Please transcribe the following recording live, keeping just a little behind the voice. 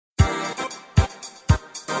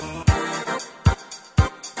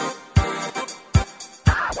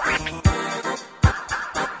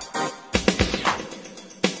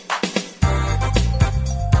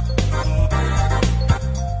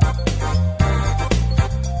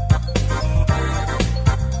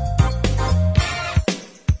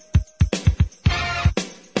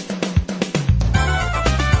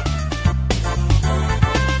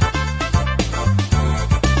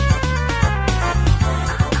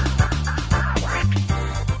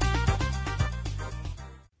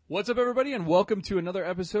What's up, everybody, and welcome to another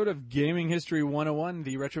episode of Gaming History 101,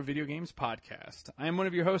 the Retro Video Games Podcast. I am one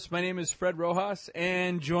of your hosts. My name is Fred Rojas,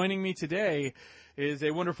 and joining me today is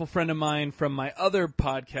a wonderful friend of mine from my other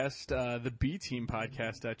podcast, the B Team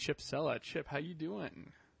podcast, Chip Cella. Chip, how you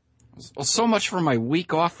doing? Well, so much for my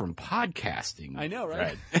week off from podcasting. I know,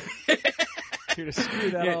 right? Here to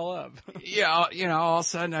screw that all up. Yeah, you know, all of a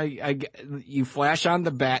sudden you flash on the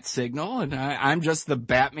bat signal, and I'm just the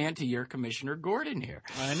Batman to your Commissioner Gordon here.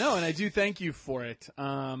 I know, and I do thank you for it.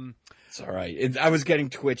 It's all right. I was getting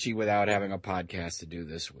twitchy without having a podcast to do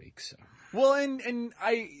this week, so. Well, and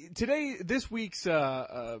this week's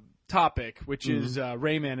topic, which is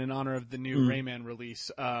Rayman, in honor of the new Rayman release,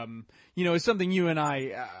 is something you and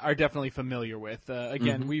I are definitely familiar with.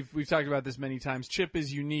 Again, we've talked about this many times. Chip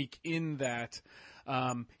is unique in that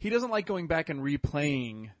he doesn't like going back and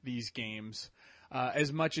replaying these games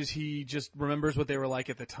as much as he just remembers what they were like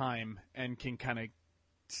at the time and can kind of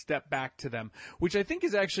step back to them, which I think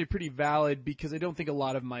is actually pretty valid because I don't think a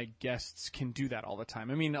lot of my guests can do that all the time.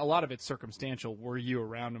 I mean, a lot of it's circumstantial. Were you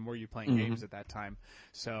around and were you playing games at that time?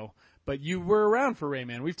 So, but you were around for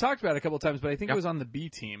Rayman. We've talked about it a couple of times, but I think it was on the B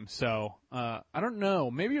Team. So, I don't know.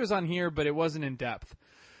 Maybe it was on here, but it wasn't in depth.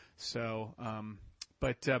 So,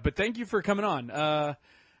 but thank you for coming on.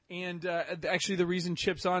 Actually the reason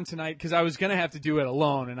Chip's on tonight, cause I was going to have to do it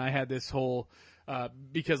alone and I had this whole,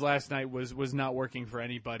 because last night was not working for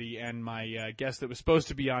anybody, and my guest that was supposed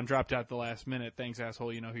to be on dropped out at the last minute. Thanks,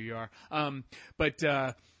 asshole. You know who you are. But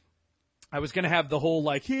I was gonna have the whole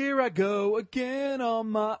here I go again on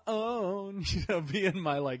my own, be in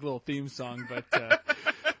my little theme song.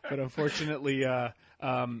 But unfortunately,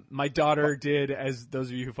 my daughter did, as those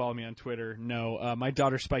of you who follow me on Twitter know, my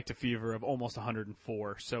daughter spiked a fever of almost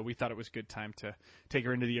 104, so we thought it was a good time to take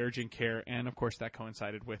her into the urgent care, and of course that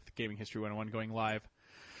coincided with Gaming History 101 going live.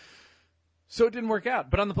 So it didn't work out,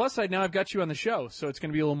 but on the plus side, now I've got you on the show, so it's going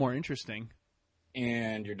to be a little more interesting.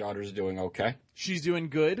 And your daughter's doing okay? She's doing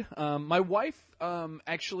good. My wife,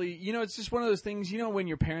 actually, it's just one of those things, when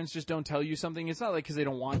your parents just don't tell you something, it's not because they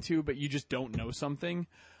don't want to, but you just don't know something.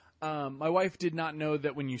 My wife did not know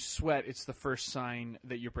that when you sweat, it's the first sign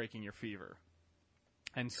that you're breaking your fever.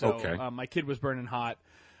 And so my kid was burning hot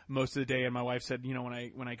most of the day, and my wife said,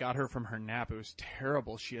 when I got her from her nap, it was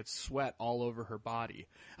terrible. She had sweat all over her body.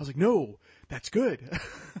 I was like, no, that's good.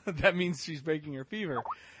 That means she's breaking her fever.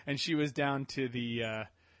 And she was down to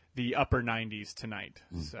the upper 90s tonight.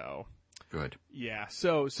 So good. Yeah,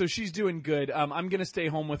 so she's doing good. I'm going to stay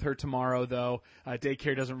home with her tomorrow, though.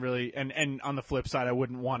 Daycare doesn't really, and on the flip side, I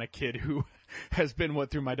wouldn't want a kid who has been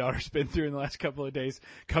through my daughter's been through in the last couple of days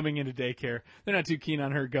coming into daycare. They're not too keen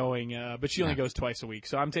on her going, but she only goes twice a week.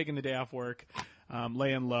 So I'm taking the day off work,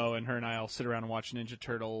 laying low, and her and I'll sit around and watch Ninja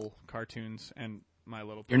Turtle cartoons and My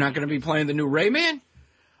Little Pony. You're not going to be playing the new Rayman?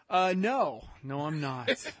 No, I'm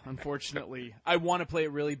not. Unfortunately, I want to play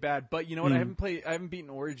it really bad, but you know what? I haven't beaten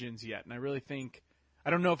Origins yet, and I really think, I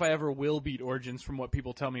don't know if I ever will beat Origins from what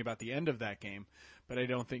people tell me about the end of that game, but I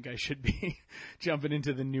don't think I should be jumping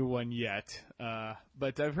into the new one yet.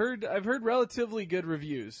 But I've heard relatively good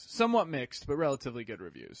reviews, somewhat mixed, but relatively good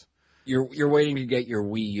reviews. You're waiting to get your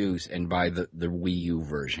Wii U's and buy the Wii U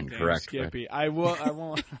version, Damn, correct? Skippy. I won't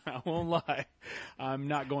lie. I'm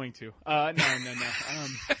not going to. No.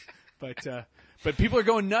 But people are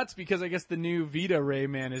going nuts because I guess the new Vita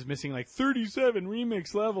Rayman is missing 37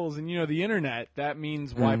 remix levels, and the internet. That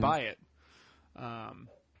means why buy it?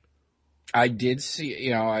 I did see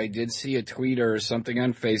a tweet or something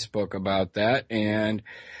on Facebook about that, and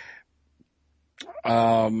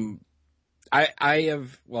I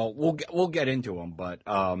have, we'll get into them, but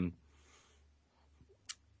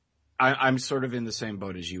I'm sort of in the same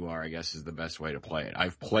boat as you are, I guess is the best way to play it.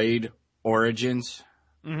 I've played Origins,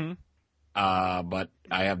 but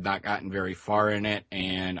I have not gotten very far in it,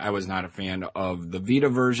 and I was not a fan of the Vita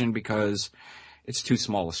version because it's too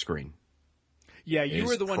small a screen. Yeah, you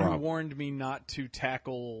were the one who warned me not to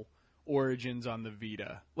tackle Origins on the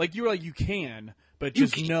Vita. You were you can, but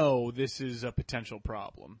just know this is a potential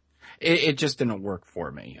problem. It just didn't work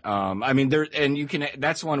for me.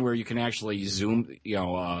 That's one where you can actually zoom,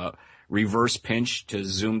 reverse pinch to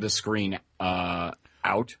zoom the screen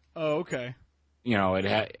out. Oh, okay.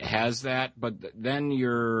 It has that, but then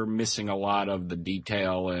you're missing a lot of the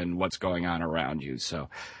detail and what's going on around you. So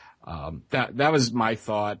that was my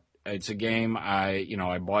thought. It's a game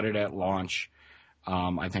I bought it at launch.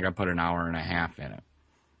 I think I put an hour and a half in it.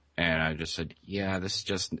 And I just said, yeah, this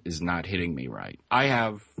just is not hitting me right.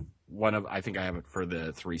 I think I have it for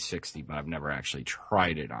the 360, but I've never actually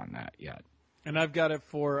tried it on that yet. And I've got it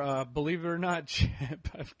for, believe it or not, Chip,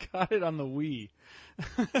 I've got it on the Wii.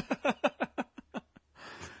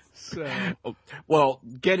 So, well,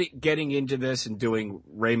 getting into this and doing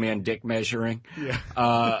Rayman dick measuring. Yeah.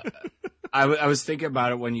 I was thinking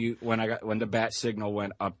about it when the bat signal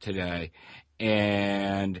went up today,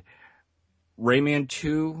 and Rayman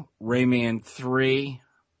 2, Rayman 3,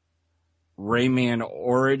 Rayman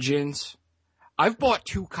Origins. I've bought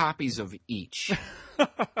 2 copies of each.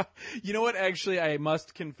 You know what? Actually, I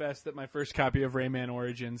must confess that my first copy of Rayman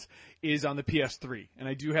Origins is on the PS3. And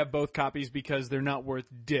I do have both copies because they're not worth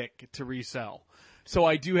dick to resell. So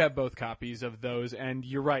I do have both copies of those. And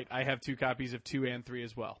you're right. I have 2 copies of 2 and 3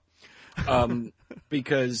 as well.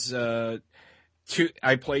 Because 2,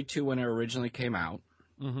 I played 2 when it originally came out.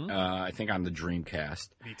 Mm-hmm. I think on the Dreamcast.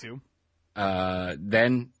 Me too.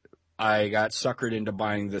 Then I got suckered into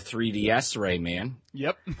buying the 3DS Rayman.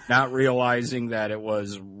 Yep. Not realizing that it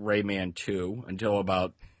was Rayman 2 until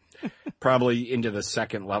about probably into the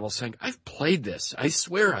second level, saying, I've played this. I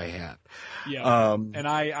swear I have. Yeah. And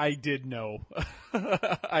I did know.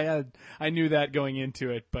 I knew that going into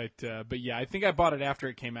it, but yeah, I think I bought it after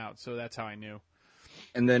it came out, so that's how I knew.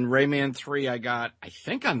 And then Rayman 3 I got, I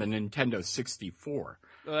think, on the Nintendo 64.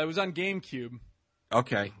 It was on GameCube.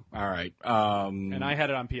 Okay, all right. And I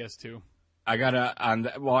had it on PS2. I got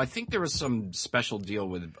I think there was some special deal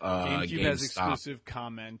with GameCube has exclusive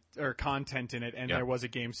content in it, and there was a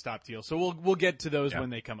GameStop deal. So we'll get to those when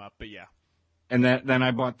they come up. But yeah. And then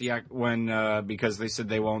I bought because they said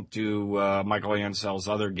they won't do Michael Ansel's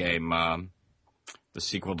other game, the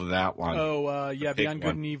sequel to that one. Oh yeah, Beyond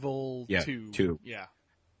Good and Evil 2. 2. Yeah.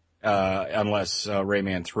 Unless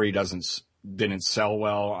Rayman 3 didn't sell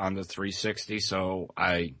well on the 360, so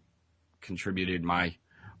I contributed my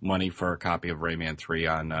money for a copy of Rayman 3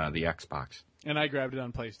 on the Xbox. And I grabbed it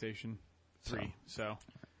on PlayStation 3. So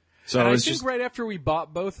and I think right after we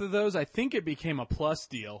bought both of those, I think it became a plus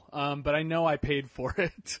deal. But I know I paid for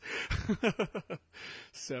it.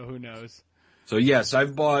 So who knows? So yes,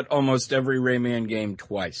 I've bought almost every Rayman game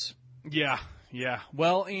twice. Yeah.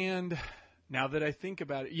 Well, and now that I think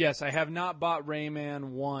about it, yes, I have not bought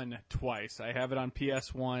Rayman 1 twice. I have it on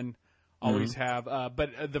PS1, always have.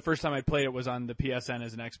 But the first time I played it was on the PSN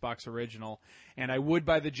as an Xbox original. And I would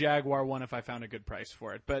buy the Jaguar one if I found a good price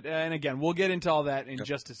for it. But, and again, we'll get into all that in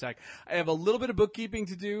just a sec. I have a little bit of bookkeeping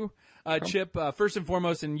to do, Chip. First and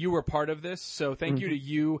foremost, and you were part of this, so thank you to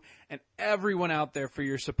you and everyone out there for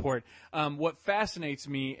your support. What fascinates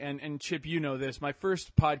me, and Chip, you know this, my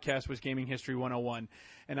first podcast was Gaming History 101.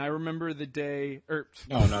 And I remember the day,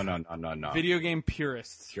 No. Video Game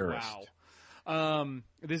Purists. Purist. Wow.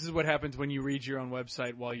 This is what happens when you read your own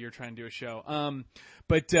website while you're trying to do a show.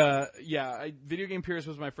 Video Game Purist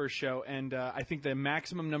was my first show, and I think the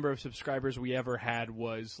maximum number of subscribers we ever had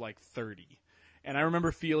was like 30. And I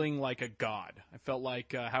remember feeling like a god. I felt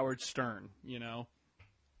like Howard Stern, you know.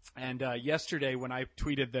 And yesterday when I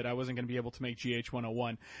tweeted that I wasn't going to be able to make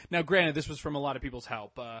GH101, now granted this was from a lot of people's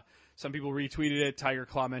help. Some people retweeted it, Tiger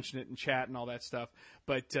Claw mentioned it in chat and all that stuff,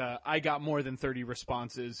 but I got more than 30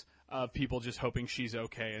 responses of people just hoping she's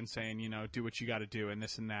okay and saying, you know, do what you got to do and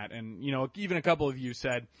this and that. And, you know, even a couple of you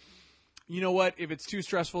said, you know what, if it's too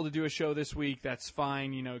stressful to do a show this week, that's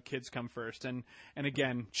fine. You know, kids come first. And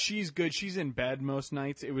again, she's good. She's in bed most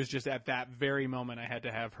nights. It was just at that very moment I had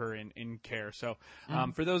to have her in care. So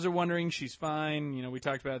for those who are wondering, she's fine. You know, we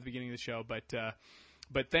talked about it at the beginning of the show,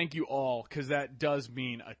 but thank you all, because that does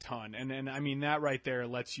mean a ton. And I mean, that right there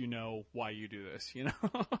lets you know why you do this, you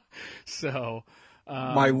know? So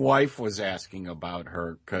my wife was asking about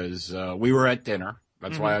her because we were at dinner.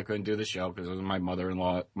 That's why I couldn't do the show, because it was my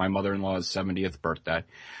mother-in-law. My mother-in-law's 70th birthday.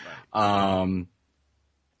 Right.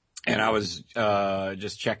 And I was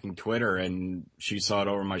just checking Twitter, and she saw it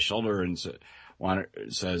over my shoulder and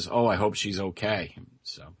says, "Oh, I hope she's okay."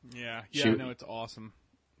 So yeah, I know, it's awesome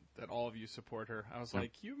that all of you support her. I was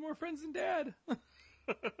like, you have more friends than Dad.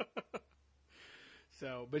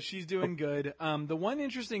 So, but she's doing good. The one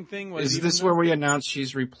interesting thing was... Is this where we announced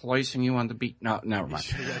she's replacing you on the beat? No, never mind.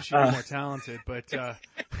 Yeah, she's more talented, but...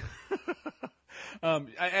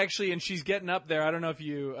 actually, and she's getting up there. I don't know if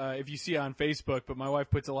you see on Facebook, but my wife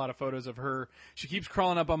puts a lot of photos of her. She keeps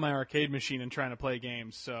crawling up on my arcade machine and trying to play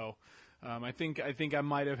games. So, I think I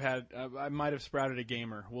might have sprouted a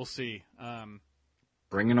gamer. We'll see.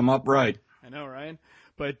 Bringing them up right. I know, right?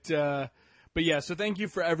 But yeah, so thank you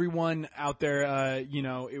for everyone out there. You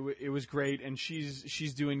know, it was great, and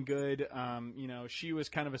she's doing good. You know, she was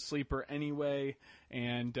kind of a sleeper anyway,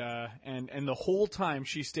 and the whole time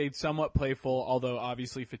she stayed somewhat playful, although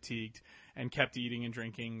obviously fatigued, and kept eating and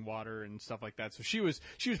drinking water and stuff like that. So she was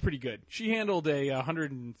pretty good. She handled a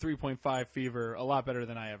 103.5 fever a lot better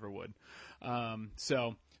than I ever would.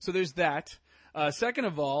 So there's that. Second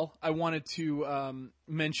of all, I wanted to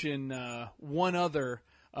mention one other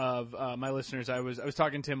of my listeners. I was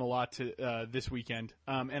talking to him a lot this weekend,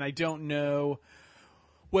 and I don't know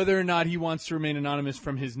whether or not he wants to remain anonymous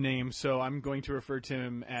from his name, so I'm going to refer to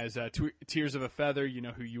him as Tears of a Feather. You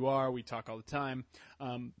know who you are. We talk all the time.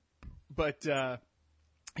 But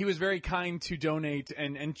he was very kind to donate.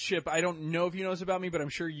 And Chip, I don't know if you know this about me, but I'm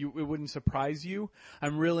sure it wouldn't surprise you.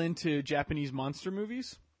 I'm real into Japanese monster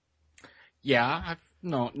movies. Yeah, I've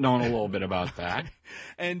known a little bit about that.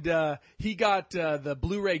 And he got the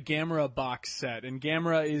Blu-ray Gamera box set. And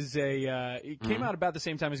Gamera is it came out about the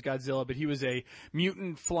same time as Godzilla, but he was a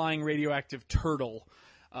mutant flying radioactive turtle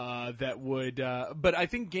that would... but I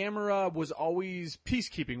think Gamera was always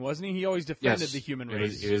peacekeeping, wasn't he? He always defended the human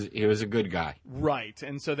race. He was a good guy. Right.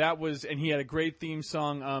 And so that was... And he had a great theme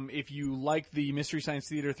song. If you like the Mystery Science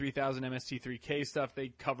Theater 3000 MST3K stuff, they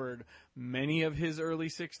covered many of his early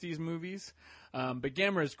 60s movies. But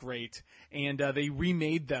Gamera is great, and they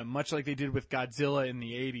remade them, much like they did with Godzilla in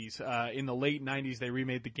the 80s. In the late 90s, they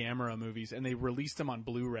remade the Gamera movies, and they released them on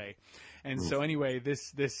Blu-ray. And so anyway,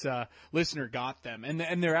 this listener got them,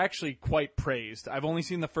 and they're actually quite praised. I've only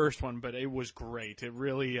seen the first one, but it was great. It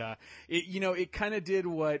really, it kind of did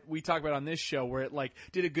what we talk about on this show, where it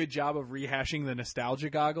did a good job of rehashing the nostalgia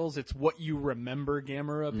goggles. It's what you remember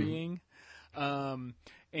Gamera being.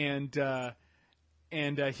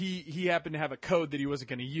 And he happened to have a code that he wasn't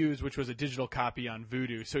going to use, which was a digital copy on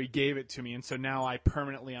Vudu. So he gave it to me, and so now I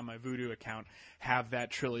permanently on my Vudu account have that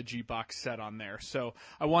trilogy box set on there. So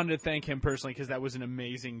I wanted to thank him personally because that was an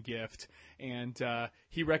amazing gift. And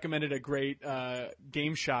he recommended a great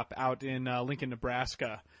game shop out in Lincoln,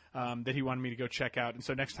 Nebraska that he wanted me to go check out. And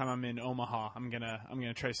so next time I'm in Omaha, I'm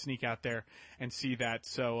gonna try to sneak out there and see that.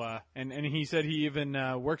 So and he said he even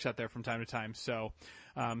works out there from time to time. So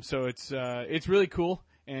it's really cool,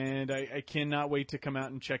 and I cannot wait to come out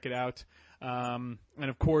and check it out. And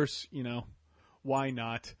of course, why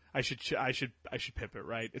not? I should pip it,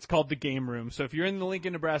 right? It's called the Game Room. So if you're in the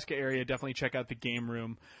Lincoln, Nebraska area, definitely check out the Game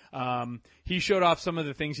Room. He showed off some of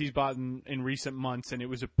the things he's bought in recent months, and it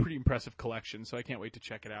was a pretty impressive collection. So I can't wait to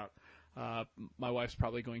check it out. My wife's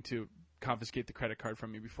probably going to confiscate the credit card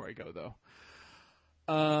from me before I go, though.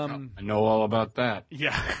 I know all about that.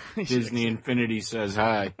 Yeah. Disney Infinity says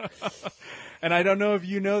hi. And I don't know if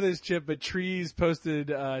you know this, Chip, but Trees posted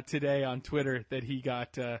today on Twitter that he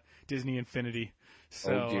got Disney Infinity.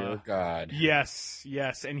 So, oh, dear God. Yes.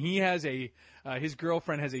 And he has his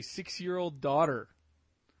girlfriend has a 6-year-old daughter.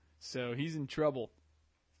 So he's in trouble.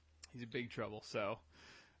 He's in big trouble. So,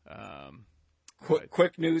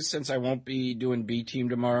 Quick news, since I won't be doing B Team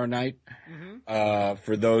tomorrow night.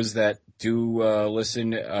 For those that do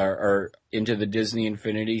listen or into the Disney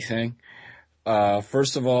Infinity thing.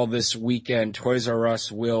 First of all, this weekend, Toys R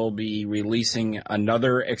Us will be releasing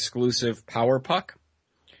another exclusive Power Puck.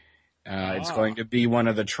 It's going to be one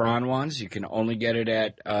of the Tron ones. You can only get it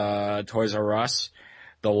at Toys R Us.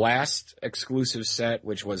 The last exclusive set,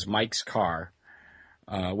 which was Mike's car,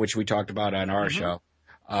 which we talked about on our show,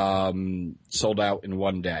 sold out in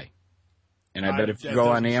one day. And I bet if you go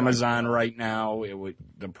on Amazon right now,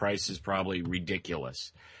 the price is probably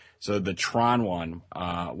ridiculous. So the Tron one,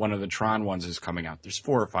 one of the Tron ones is coming out. There's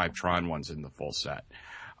 4 or 5 Tron ones in the full set.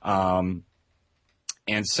 And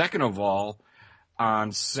second of all,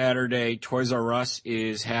 on Saturday, Toys R Us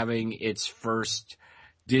is having its first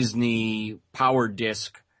Disney Power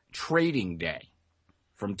Disc trading day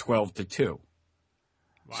from 12 to 2.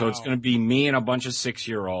 Wow. So it's going to be me and a bunch of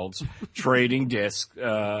 6-year-olds trading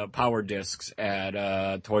power discs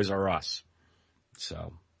at Toys R Us.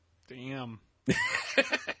 So, damn.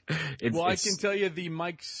 I can tell you the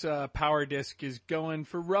Mike's power disc is going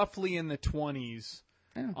for roughly in the 20s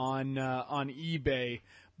on eBay.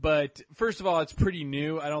 But first of all, it's pretty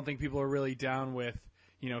new. I don't think people are really down with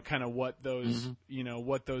kind of what those,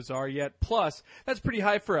 what those are yet. Plus, that's pretty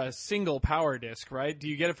high for a single power disc, right? Do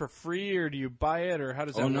you get it for free, or do you buy it, or how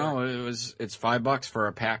does that work? Oh, no, it's $5 for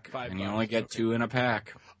a pack, and you only get 2 in a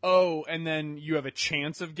pack. Oh, and then you have a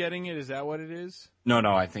chance of getting it? Is that what it is? No,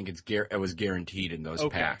 I think it was guaranteed in those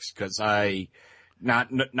packs, because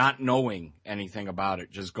not knowing anything about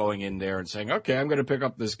it, just going in there and saying, okay, I'm going to pick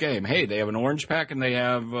up this game. Hey, they have an orange pack and they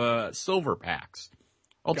have silver packs.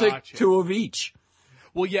 I'll take 2 of each.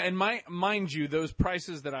 Well, yeah, and mind you, those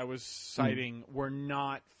prices that I was citing were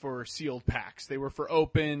not for sealed packs. They were for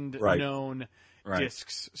opened, known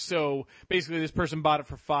discs. So basically, this person bought it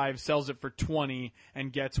for $5, sells it for $20,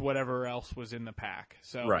 and gets whatever else was in the pack.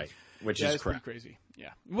 So which is pretty crazy. Yeah.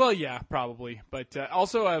 Well, yeah, probably. But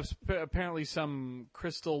also, apparently some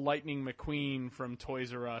Crystal Lightning McQueen from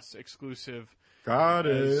Toys R Us exclusive Got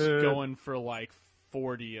it. Going for like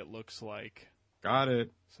 40, it looks like. Got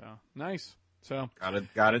it. So, nice. So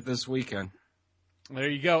Got it this weekend. There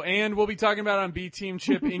you go. And we'll be talking about it on B-Team,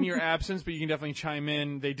 Chip, in your absence, but you can definitely chime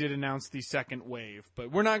in. They did announce the second wave,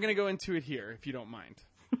 but we're not going to go into it here, if you don't mind.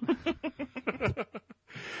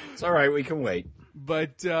 It's all right. We can wait.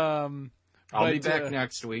 But I'll be back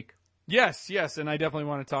next week. Yes, and I definitely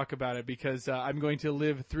want to talk about it because I'm going to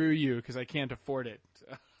live through you because I can't afford it.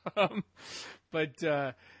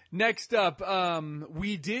 But next up,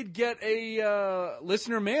 we did get a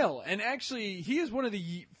listener mail, and actually, he is one of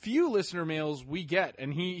the few listener mails we get,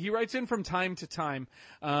 and he writes in from time to time.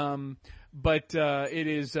 But it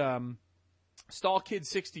is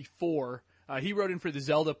StallKid64. He wrote in for the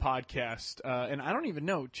Zelda podcast, and I don't even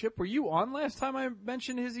know, Chip, were you on last time I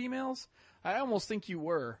mentioned his emails? I almost think you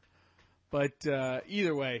were, but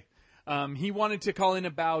either way. He wanted to call in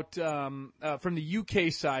about from the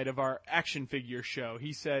UK side of our action figure show.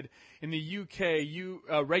 He said in the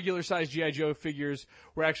UK, regular-sized G.I. Joe figures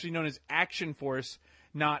were actually known as Action Force,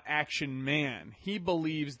 not Action Man. He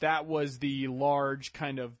believes that was the large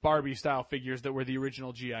kind of Barbie-style figures that were the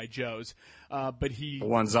original G.I. Joes. But the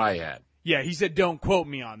ones I had. Yeah, he said, don't quote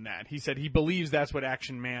me on that. He said he believes that's what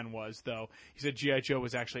Action Man was, though. He said G.I. Joe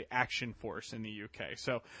was actually Action Force in the UK.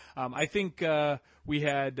 So I think we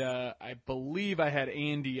had, I believe I had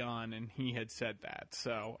Andy on, and he had said that.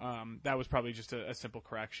 So that was probably just a simple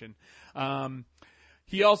correction.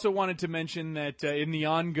 He also wanted to mention that in the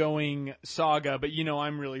ongoing saga, but you know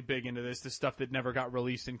I'm really big into this stuff that never got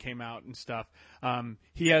released and came out and stuff.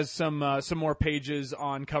 He has some more pages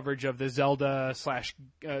on coverage of the Zelda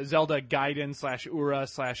Gaiden / Ura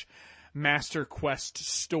 / Master Quest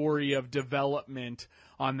story of development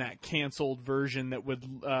on that canceled version that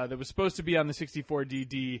was supposed to be on the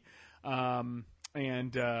 64DD, and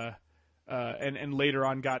later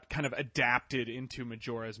on got kind of adapted into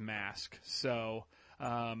Majora's Mask. So.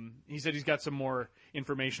 He said he's got some more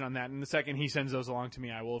information on that, and the second he sends those along to me,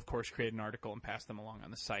 I will, of course, create an article and pass them along on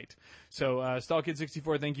the site. So,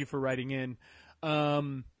 StallKid64, thank you for writing in.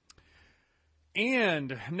 And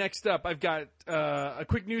next up, I've got a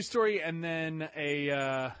quick news story and then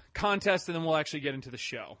a contest, and then we'll actually get into the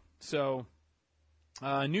show. So,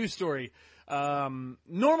 news story.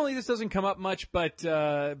 Normally this doesn't come up much, but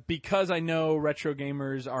because I know retro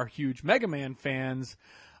gamers are huge Mega Man fans,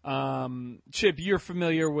 Chip, you're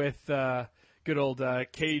familiar with good old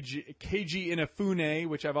Keiji Inafune,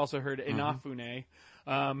 which I've also heard Inafune,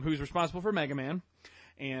 who's responsible for Mega Man.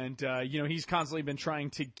 And, he's constantly been trying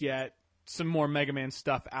to get some more Mega Man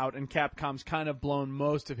stuff out, and Capcom's kind of blown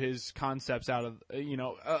most of his concepts out of,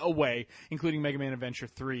 away, including Mega Man Adventure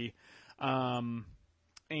 3.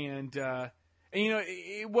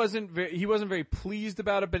 He wasn't very pleased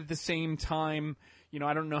about it, but at the same time,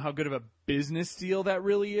 I don't know how good of a business deal that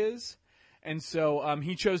really is. And so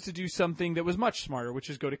he chose to do something that was much smarter, which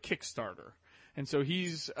is go to Kickstarter. And so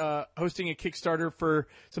he's hosting a Kickstarter for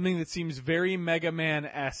something that seems very Mega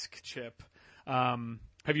Man-esque, Chip.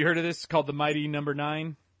 Have you heard of this? Called the Mighty Number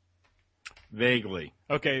 9? Vaguely.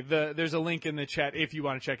 Okay, there's a link in the chat if you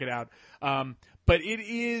want to check it out. But it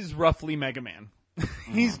is roughly Mega Man.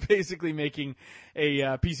 He's basically making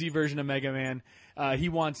a PC version of Mega Man. He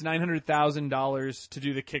wants $900,000 to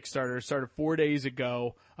do the Kickstarter. It started 4 days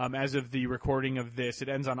ago as of the recording of this. It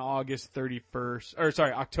ends on October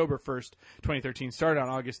 1st, 2013. Started on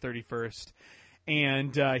August 31st.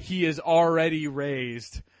 And he has already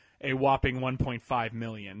raised a whopping $1.5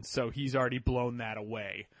 million. So he's already blown that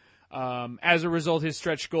away. As a result, his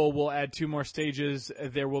stretch goal will add 2 more stages.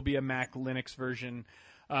 There will be a Mac Linux version.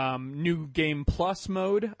 New Game Plus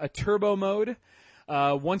mode, a turbo mode.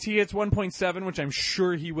 Once he hits 1.7, which I'm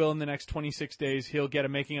sure he will in the next 26 days, he'll get a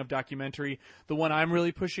making of documentary. The one I'm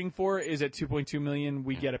really pushing for is at 2.2 million.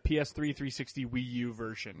 We get a PS3 360 Wii U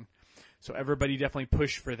version. So everybody definitely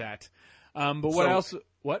push for that. But what else?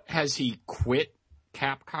 What? Has he quit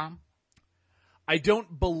Capcom? I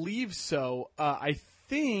don't believe so. I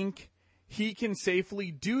think he can safely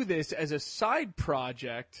do this as a side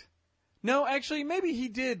project. No, actually, maybe he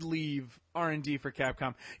did leave R&D for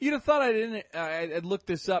Capcom. You'd have thought I'd looked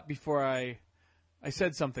this up before I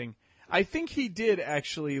said something. I think he did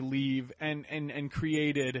actually leave and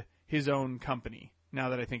created his own company, now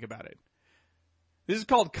that I think about it. This is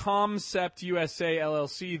called Concept USA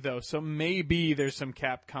LLC, though, so maybe there's some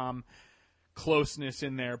Capcom closeness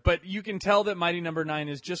in there. But you can tell that Mighty Number 9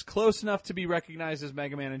 is just close enough to be recognized as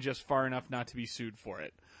Mega Man and just far enough not to be sued for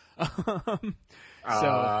it. I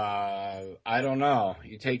don't know.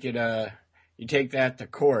 You take that to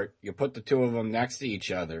court. You put the two of them next to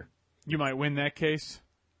each other. You might win that case.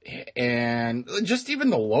 And just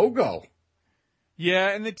even the logo. Yeah,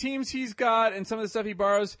 and the teams he's got and some of the stuff he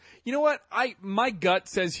borrows. You know what? My gut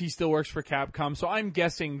says he still works for Capcom, so I'm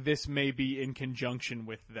guessing this may be in conjunction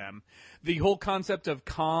with them. The whole concept of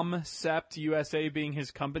Comcept USA being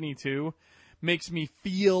his company too makes me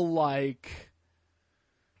feel like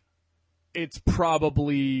it's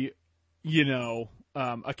probably, a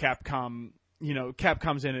Capcom,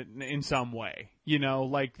 Capcom's in it in some way.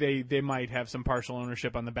 Like they might have some partial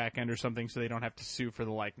ownership on the back end or something so they don't have to sue for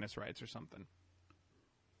the likeness rights or something.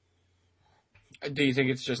 Do you think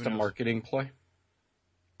it's just a marketing play?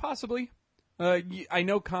 Possibly. I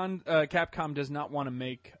know Capcom does not want to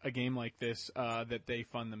make a game like this that they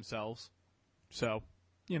fund themselves. So,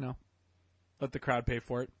 let the crowd pay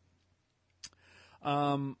for it.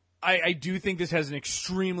 I do think this has an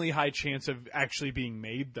extremely high chance of actually being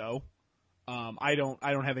made, though. I don't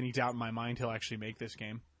have any doubt in my mind he'll actually make this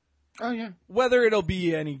game. Oh, yeah. Whether it'll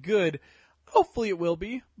be any good, hopefully it will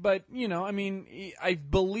be. But, I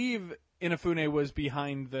believe Inafune was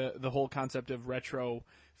behind the whole concept of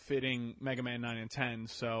retro-fitting Mega Man 9 and 10.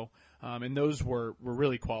 So, and those were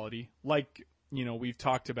really quality. Like, we've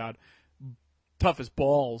talked about, Tough as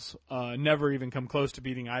Balls never even come close to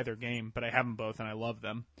beating either game, but I have them both and I love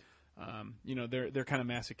them. They're kind of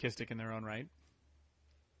masochistic in their own right.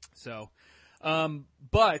 So,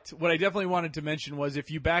 but what I definitely wanted to mention was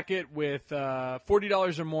if you back it with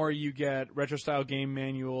 $40 or more, you get retro style game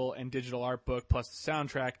manual and digital art book plus the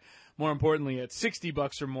soundtrack. More importantly, at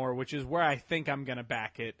 $60 or more, which is where I think I'm going to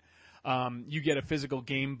back it, you get a physical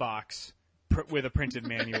game box with a printed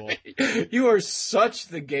manual. You are such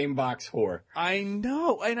the game box whore. I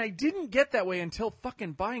know, and I didn't get that way until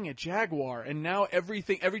fucking buying a Jaguar, and now every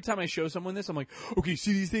time I show someone this, I'm like, okay,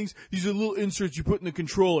 see these things? These are little inserts you put in the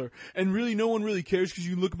controller, and really no one really cares because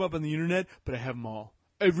you can look them up on the internet, but I have them all.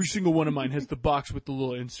 Every single one of mine has the box with the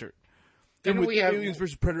little insert. And with Aliens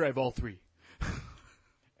vs. Predator, I have all three.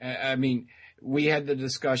 I mean, we had the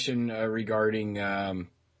discussion regarding...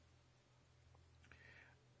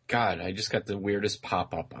 God, I just got the weirdest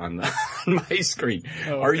pop-up on my screen.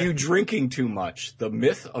 Oh, okay. Are you drinking too much? The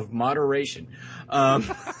myth of moderation. I'm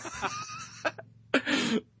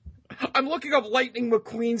looking up Crystal Lightning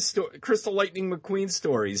McQueen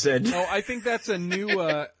stories. I think that's a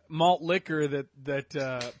new malt liquor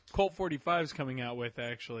that Colt 45 is coming out with,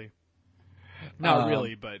 actually. Not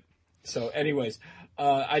really, but... So, anyways,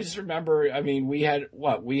 I just remember, we had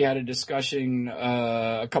a discussion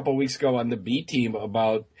a couple weeks ago on the B team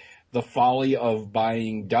about the folly of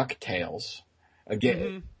buying DuckTales, a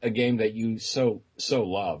game that you so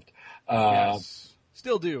loved. Yes,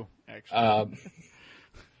 still do, actually.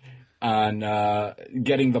 On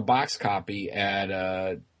getting the box copy at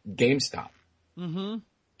GameStop. Mm-hmm.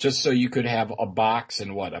 Just so you could have a box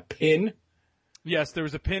and a pin? Yes, there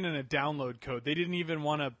was a pin and a download code. They didn't even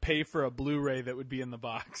want to pay for a Blu-ray that would be in the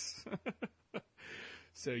box.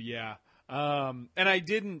 So, yeah. And I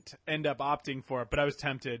didn't end up opting for it, but I was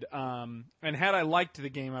tempted. And had I liked the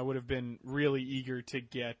game, I would have been really eager to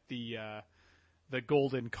get the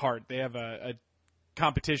golden cart. They have a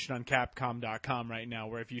competition on Capcom.com right now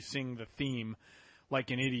where if you sing the theme like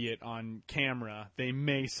an idiot on camera, they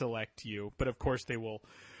may select you. But, of course, they will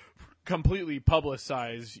completely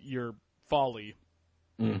publicize your folly.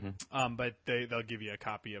 Mm-hmm. But they'll give you a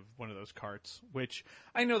copy of one of those carts, which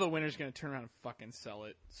I know the winner's going to turn around and fucking sell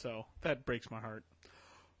it. So that breaks my heart.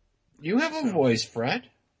 You have a voice, Fred.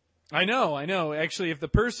 I know. Actually, if the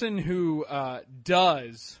person who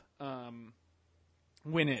does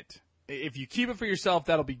win it, if you keep it for yourself,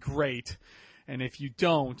 that'll be great. And if you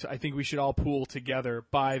don't, I think we should all pool together,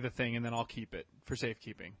 buy the thing, and then I'll keep it for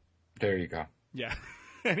safekeeping. There you go. Yeah.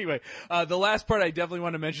 Anyway, the last part I definitely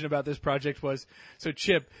want to mention about this project was, so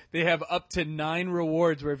Chip, they have up to 9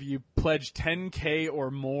 rewards where if you pledge $10K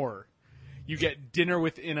or more, you get dinner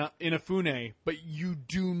with Inafune, but you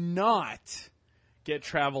do not get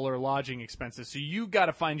travel or lodging expenses. So you got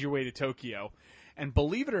to find your way to Tokyo. And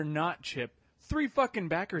believe it or not, Chip, 3 fucking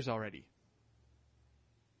backers already.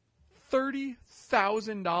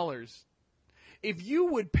 $30,000. If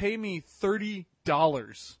you would pay me $30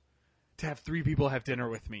 to have 3 people have dinner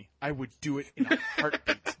with me, I would do it in a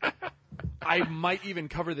heartbeat. I might even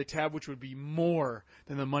cover the tab, which would be more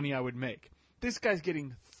than the money I would make. This guy's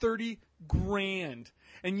getting $30,000,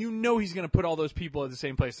 and he's going to put all those people at the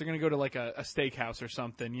same place. They're going to go to like a steakhouse or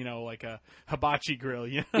something, like a hibachi grill.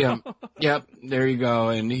 Yep. There you go.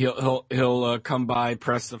 And he'll come by,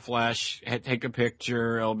 press the flash, take a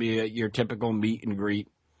picture. It'll be your typical meet and greet.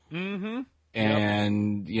 Mm-hmm.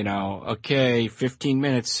 And, okay, 15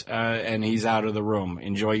 minutes, and he's out of the room.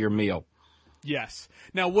 Enjoy your meal. Yes.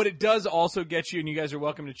 Now, what it does also get you, and you guys are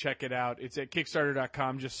welcome to check it out, it's at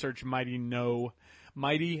Kickstarter.com. Just search Mighty No,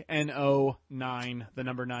 Mighty N-O-9, the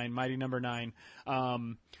number 9, Mighty number 9.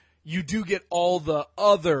 You do get all the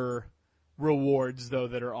other rewards, though,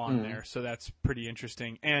 that are on there, so that's pretty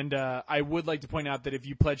interesting. And I would like to point out that if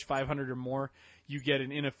you pledge $500 or more, you get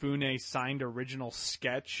an Inafune signed original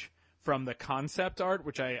sketch from the concept art,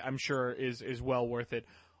 which I'm sure is well worth it.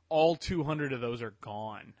 All 200 of those are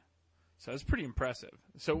gone. So it's pretty impressive.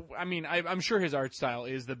 So, I mean, I'm sure his art style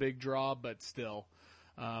is the big draw, but still.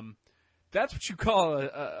 That's what you call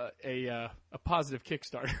a positive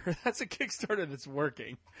Kickstarter. That's a Kickstarter that's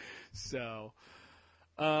working. So,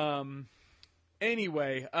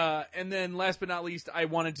 anyway, and then last but not least, I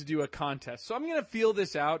wanted to do a contest. So I'm going to feel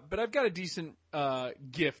this out, but I've got a decent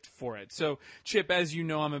gift for it. So, Chip, as you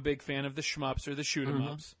know, I'm a big fan of the shmups or the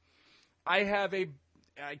shoot-em-ups. I have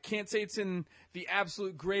I can't say it's in the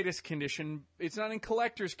absolute greatest condition. It's not in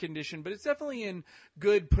collector's condition, but it's definitely in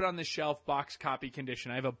good put-on-the-shelf box copy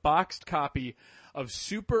condition. I have a boxed copy of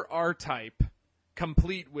Super R-Type,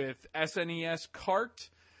 complete with SNES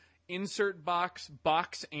cart, insert box,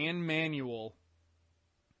 and manual,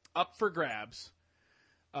 up for grabs.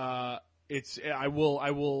 I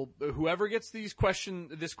will. Whoever gets this question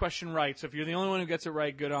right. So if you're the only one who gets it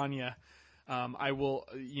right, good on you. I will,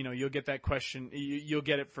 you'll get that question. You'll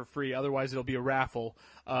get it for free. Otherwise, it'll be a raffle.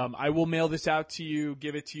 I will mail this out to you,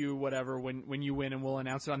 give it to you, whatever, when you win, and we'll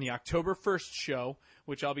announce it on the October 1st show,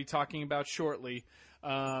 which I'll be talking about shortly.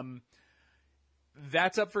 That's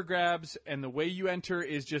up for grabs, and the way you enter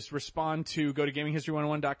is just go to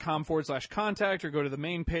gaminghistory101.com/contact, or go to the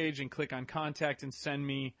main page and click on contact and send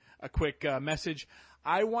me a quick message.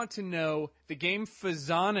 I want to know the game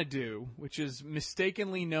Faxanadu, which is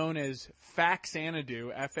mistakenly known as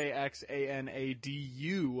Faxanadu,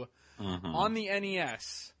 Faxanadu, on the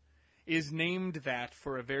NES, is named that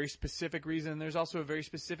for a very specific reason. There's also a very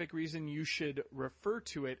specific reason you should refer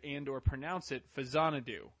to it and or pronounce it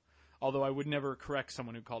Faxanadu, although I would never correct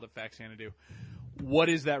someone who called it Faxanadu. What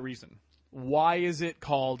is that reason? Why is it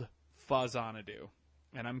called Faxanadu?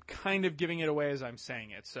 And I'm kind of giving it away as I'm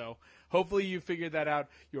saying it. So hopefully you figured that out.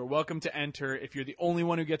 You're welcome to enter. If you're the only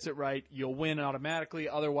one who gets it right, you'll win automatically.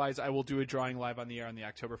 Otherwise, I will do a drawing live on the air on the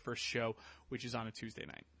October 1st show, which is on a Tuesday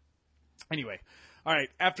night. Anyway, all right.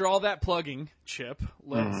 After all that plugging, Chip,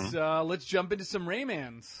 let's jump into some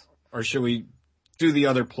Raymans. Or should we do the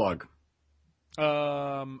other plug?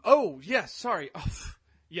 Oh, yes. Sorry. Oh,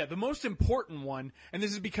 yeah, the most important one, and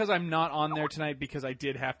this is because I'm not on there tonight because I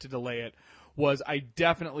did have to delay it, was I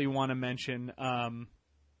definitely want to mention. Am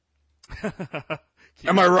I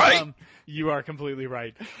right? You are completely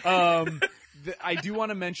right. I do want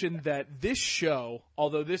to mention that this show,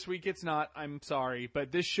 although this week it's not, I'm sorry,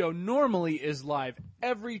 but this show normally is live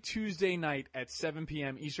every Tuesday night at 7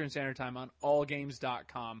 p.m. Eastern Standard Time on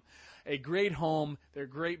allgames.com. A great home. They're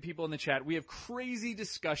great people in the chat. We have crazy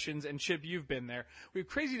discussions, and Chip, you've been there. We have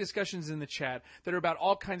crazy discussions in the chat that are about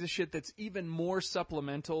all kinds of shit that's even more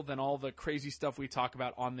supplemental than all the crazy stuff we talk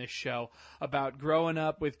about on this show about growing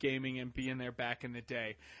up with gaming and being there back in the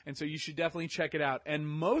day. And so you should definitely check it out. And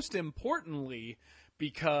most importantly,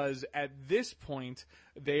 because at this point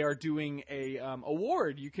they are doing a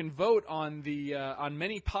award. You can vote on the on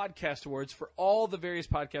many podcast awards for all the various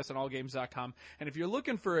podcasts on allgames.com. And if you're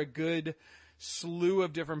looking for a good slew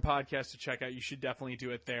of different podcasts to check out, you should definitely do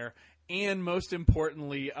it there. And most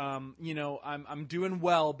importantly, I'm doing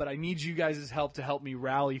well, but I need you guys' help to help me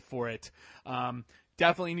rally for it.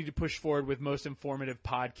 Definitely need to push forward with most informative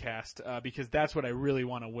podcast because that's what I really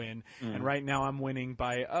want to win. And right now I'm winning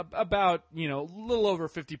by about a little over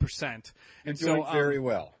 50%. And you're doing very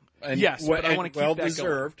well. And yes, but I want to keep well that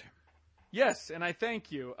deserved. Going. Yes, and I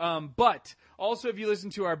thank you. But also, if you listen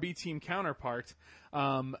to our B Team counterpart,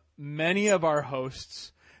 many of our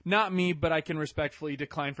hosts. Not me, but I can respectfully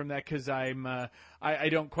decline from that because I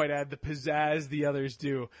don't quite add the pizzazz the others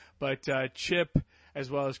do. But Chip, as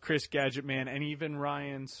well as Chris Gadgetman, and even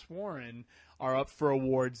Ryan Swarren are up for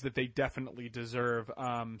awards that they definitely deserve.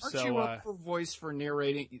 Aren't you up for voice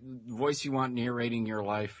you want narrating your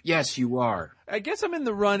life? Yes, you are. I guess I'm in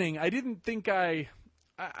the running. I didn't think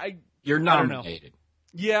You're nominated.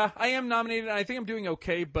 Yeah, I am nominated, and I think I'm doing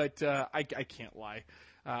okay, but I can't lie.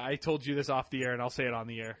 I told you this off the air, and I'll say it on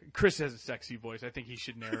the air. Chris has a sexy voice. I think he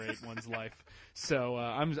should narrate one's life. So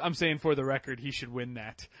I'm saying for the record, he should win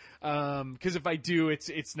that. Because if I do,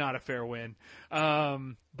 it's not a fair win.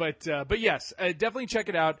 But yes, definitely check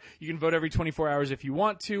it out. You can vote every 24 hours if you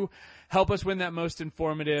want to. Help us win that most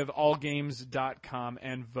informative, allgames.com,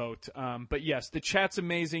 and vote. But yes, the chat's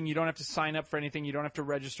amazing. You don't have to sign up for anything. You don't have to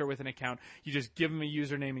register with an account. You just give them a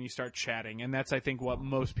username and you start chatting. And that's, I think, what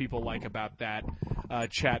most people like about that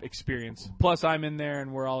chat experience. Plus, I'm in there,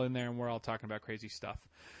 and we're all in there, and we're all talking about crazy stuff.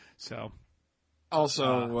 So,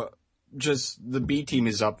 also, just the B team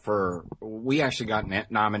is up for. We actually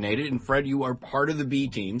got nominated, and Fred, you are part of the B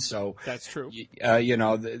team, so that's true.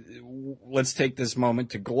 Let's take this moment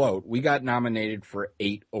to gloat. We got nominated for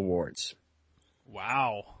 8 awards.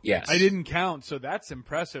 Wow. Yes, I didn't count, so that's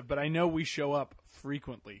impressive. But I know we show up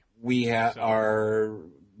frequently. We are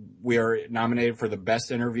nominated for the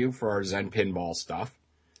best interview for our Zen Pinball stuff.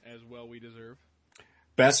 As well, we deserve.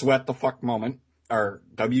 Best what the fuck moment. Or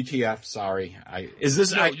WTF, sorry. Is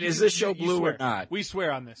this show blue or not? We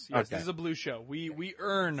swear on this. Yes, okay. This is a blue show. We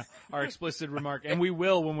earn our explicit remark, and we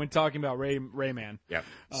will when we're talking about Rayman. Yep.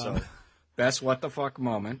 So, best what the fuck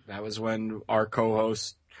moment. That was when our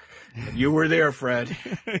co-host, you were there, Fred.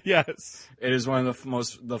 Yes. It is one of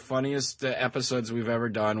the funniest episodes we've ever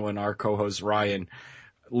done when our co-host Ryan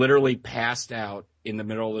literally passed out in the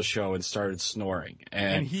middle of the show and started snoring.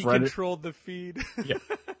 And he controlled the feed. Yeah.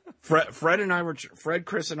 Fred,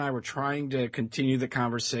 Chris, and I were trying to continue the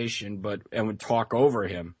conversation, and would talk over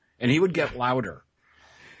him, and he would get louder.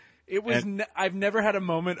 It was. I've never had a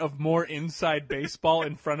moment of more inside baseball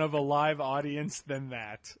in front of a live audience than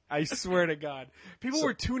that. I swear to God, people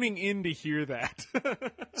were tuning in to hear that.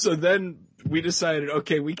 So then we decided,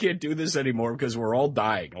 okay, we can't do this anymore because we're all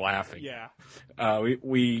dying laughing. Yeah.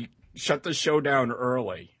 We shut the show down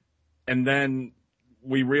early, and then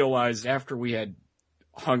we realized after we had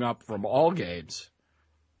hung up from all games,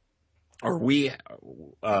 or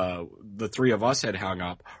the three of us had hung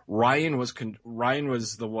up. Ryan was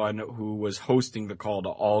the one who was hosting the call to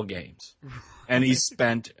all games, and he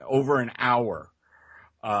spent over an hour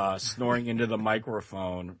snoring into the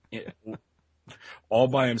microphone, all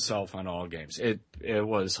by himself on all games. It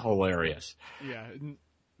was hilarious. Yeah,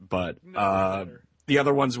 but the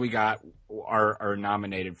other ones we got are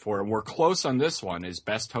nominated for, and we're close on this one. Is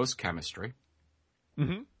best host chemistry.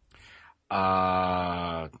 Mm-hmm.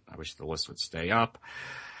 I wish the list would stay up.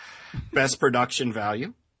 Best production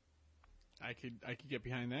value. I could get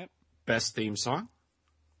behind that. Best theme song.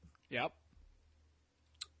 Yep.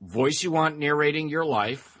 Voice you want narrating your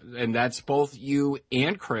life, and that's both you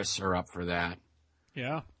and Chris are up for that.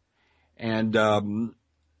 Yeah. And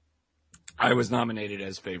I was nominated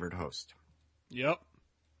as favorite host. Yep.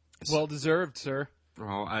 Well deserved, sir.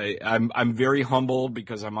 Well, I'm very humbled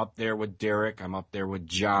because I'm up there with Derek. I'm up there with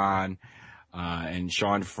John and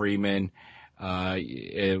Sean Freeman.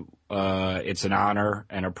 It's an honor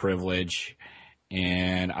and a privilege,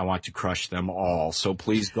 and I want to crush them all. So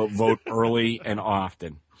please go vote early and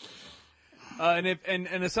often.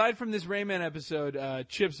 And aside from this Rayman episode,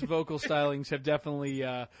 Chip's vocal stylings have definitely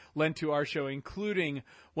lent to our show, including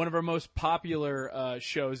one of our most popular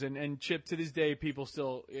shows. And Chip, to this day, people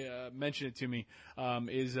still mention it to me,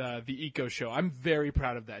 is the Eco Show. I'm very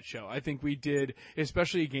proud of that show. I think we did,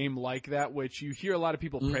 especially a game like that, which you hear a lot of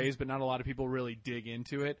people praise, but not a lot of people really dig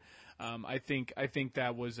into it. I think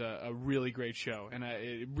that was a really great show, and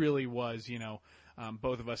it really was,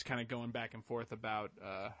 both of us kind of going back and forth about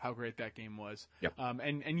how great that game was. Yep.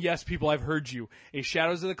 And yes, people, I've heard you. A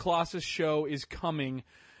Shadows of the Colossus show is coming.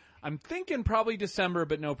 I'm thinking probably December,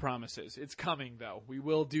 but no promises. It's coming, though. We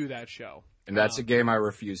will do that show. And that's a game I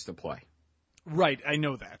refuse to play. Right, I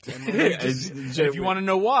know that. And if you want to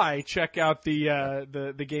know why, check out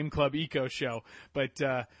the Game Club Eco show. But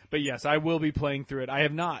yes, I will be playing through it. I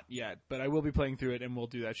have not yet, but I will be playing through it, and we'll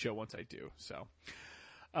do that show once I do. So.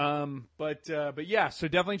 But yeah, so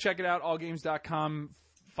definitely check it out, allgames.com.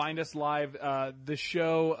 Find us live. The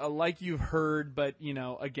show, like you've heard, but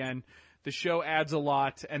again, the show adds a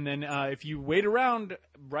lot. And then, if you wait around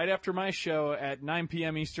right after my show at 9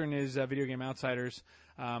 p.m. Eastern is Video Game Outsiders.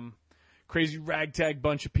 Crazy ragtag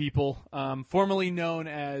bunch of people, formerly known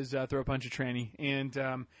as Throw a Punch a Tranny.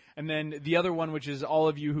 And then the other one, which is all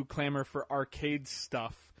of you who clamor for arcade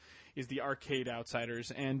stuff, is the Arcade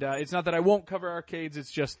Outsiders. And it's not that I won't cover arcades, it's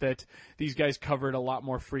just that these guys cover it a lot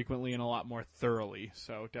more frequently and a lot more thoroughly.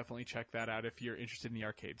 So definitely check that out if you're interested in the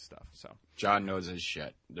arcade stuff. So John knows his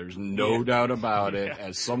shit. There's no doubt about it.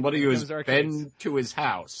 As somebody who's been to his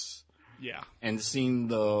house and seen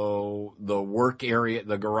the work area,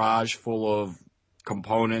 the garage full of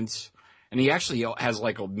components And he actually has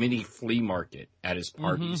like a mini flea market at his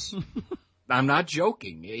parties. I'm not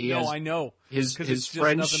joking. I know. His it's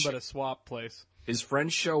friends, just nothing but a swap place. His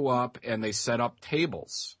friends show up and they set up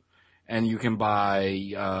tables. And you can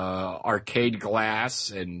buy arcade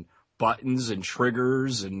glass and buttons and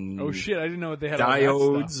triggers and oh shit! I didn't know they had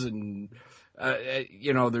diodes and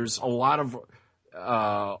there's a lot of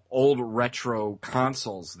old retro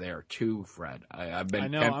consoles there too, Fred. I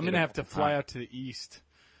know. I'm gonna have to fly out to the east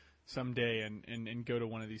someday and go to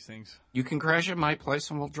one of these things. You can crash at my place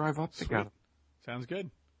and we'll drive up together. Sounds good.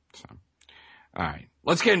 So, all right,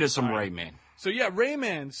 let's get into some Rayman. So yeah,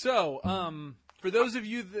 Rayman. So for those of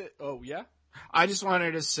you that I just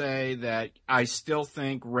wanted to say that I still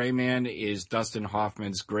think Rayman is Dustin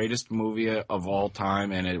Hoffman's greatest movie of all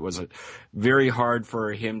time, and it was very hard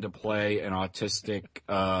for him to play an autistic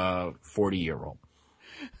 40-year-old.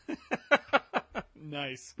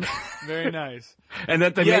 Nice. Very nice. And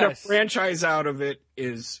that they made a franchise out of it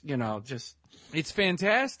is, just... It's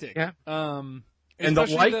fantastic. Yeah. And the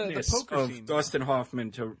likeness of scene, Dustin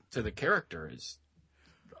Hoffman to the character is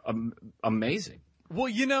amazing. Well,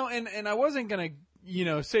 and I wasn't going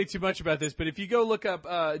to, say too much about this, but if you go look up,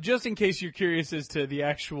 just in case you're curious as to the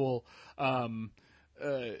actual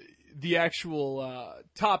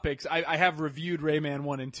topics, I have reviewed Rayman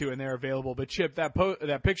 1 and 2 and they're available, but Chip,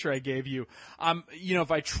 that picture I gave you,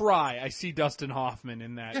 if I try, I see Dustin Hoffman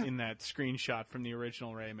in that screenshot from the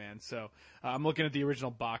original Rayman. So, I'm looking at the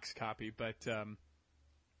original box copy, but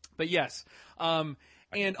yes. And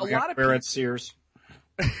a lot of people at Sears.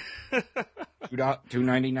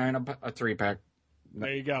 $2.99 a 3-pack.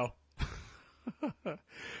 There you go.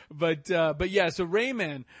 But yeah, so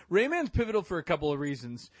Rayman's pivotal for a couple of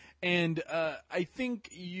reasons, and I think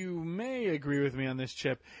you may agree with me on this,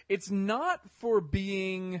 Chip. It's not for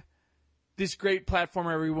being this great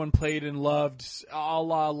platformer everyone played and loved, a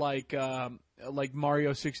la like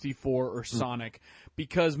Mario 64 or Sonic,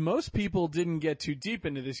 because most people didn't get too deep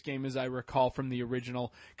into this game, as I recall from the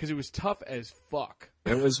original, because it was tough as fuck.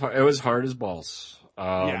 It was hard as balls.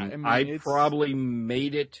 I probably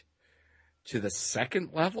made it to the second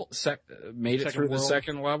level. Through the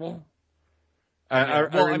second level. I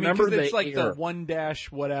remember it's like the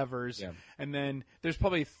 1-whatevers, and then there's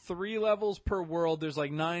probably 3 levels per world. There's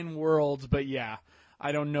like 9 worlds, but yeah,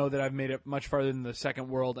 I don't know that I've made it much farther than the second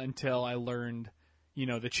world until I learned,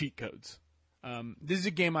 the cheat codes. This is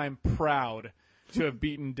a game I'm proud to have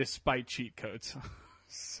beaten despite cheat codes.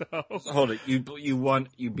 So hold it. You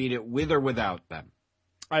beat it with or without them?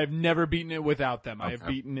 I've never beaten it without them. Okay. I've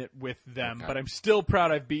beaten it with them, but I'm still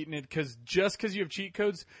proud I've beaten it because just because you have cheat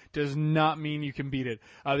codes does not mean you can beat it.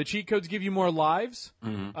 The cheat codes give you more lives,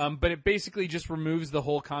 but it basically just removes the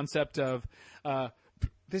whole concept of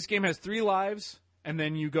this game has 3 lives, and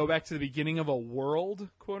then you go back to the beginning of a world,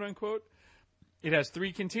 quote unquote. It has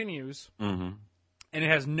 3 continues, and it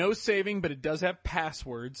has no saving, but it does have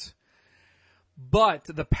passwords. But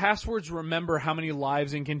the passwords remember how many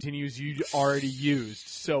lives and continues you already used.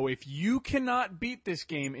 So if you cannot beat this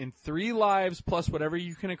game in 3 lives plus whatever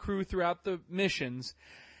you can accrue throughout the missions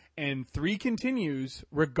and 3 continues,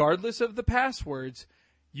 regardless of the passwords,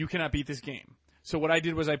 you cannot beat this game. So what I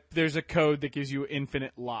did was there's a code that gives you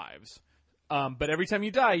infinite lives. But every time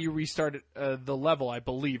you die, you restart the level, I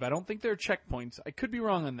believe. I don't think there are checkpoints. I could be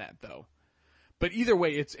wrong on that, though. But either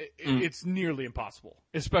way, it's nearly impossible,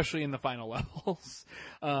 especially in the final levels.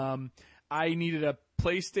 I needed a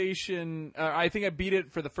PlayStation. I think I beat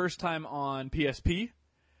it for the first time on PSP,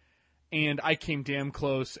 and I came damn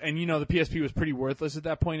close. And, the PSP was pretty worthless at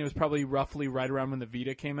that point. It was probably roughly right around when the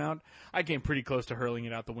Vita came out. I came pretty close to hurling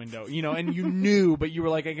it out the window, and you knew, but you were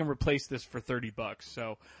like, I can replace this for $30,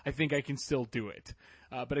 so I think I can still do it.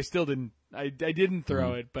 But I still didn't. I didn't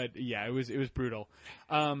throw it, but yeah, it was brutal.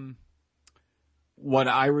 What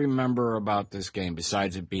I remember about this game,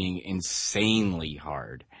 besides it being insanely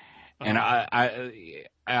hard, and I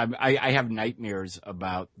have nightmares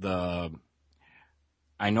about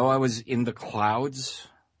I know I was in the clouds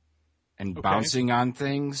and bouncing on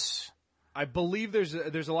things. I believe there's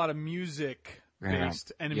a lot of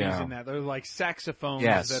music-based enemies in that. They're like saxophones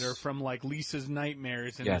that are from like Lisa's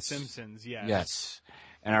Nightmares and The Simpsons. Yes.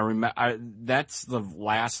 And I remember that's the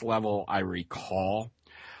last level I recall,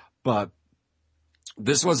 but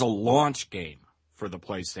this was a launch game for the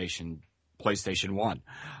PlayStation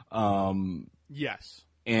 1. Yes.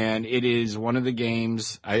 And it is one of the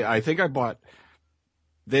games, I think I bought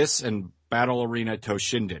this and Battle Arena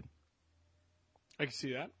Toshinden. I can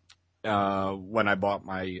see that. When I bought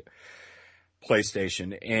my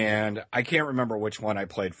PlayStation. And I can't remember which one I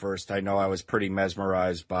played first. I know I was pretty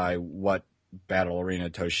mesmerized by what Battle Arena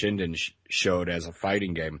Toshinden showed as a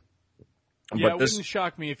fighting game. Yeah, it wouldn't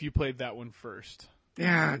shock me if you played that one first.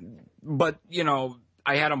 Yeah, but,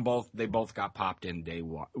 I had them both. They both got popped in day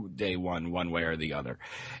one way or the other.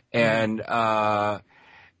 And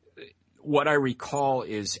what I recall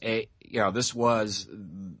is this was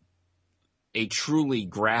a truly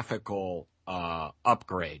graphical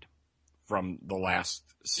upgrade from the last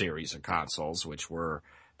series of consoles, which were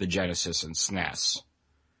the Genesis and SNES.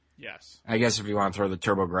 Yes. I guess if you want to throw the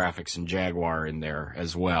TurboGrafx and Jaguar in there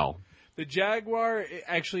as well. The Jaguar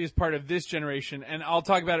actually is part of this generation, and I'll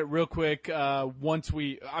talk about it real quick I'm going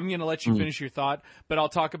to let you finish your thought, but I'll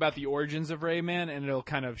talk about the origins of Rayman, and it'll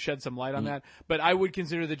kind of shed some light on that. But I would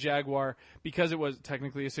consider the Jaguar, because it was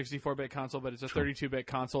technically a 64-bit console, but it's a 32-bit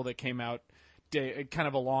console that came out kind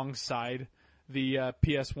of alongside the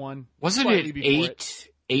PS1. Wasn't it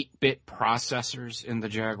 8-bit processors in the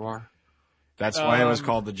Jaguar? That's why it was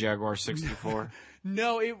called the Jaguar 64?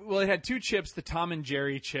 No, it had two chips, the Tom and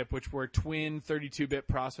Jerry chip, which were twin 32-bit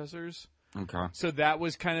processors. Okay. So that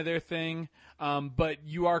was kind of their thing. But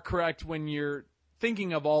you are correct when you're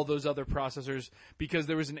thinking of all those other processors, because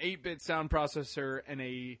there was an 8-bit sound processor and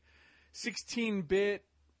a 16-bit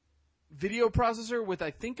video processor with,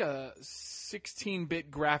 I think, a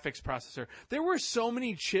 16-bit graphics processor. There were so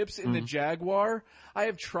many chips in the Jaguar. I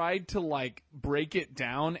have tried to break it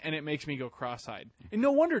down, and it makes me go cross-eyed. And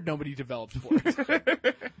no wonder nobody developed for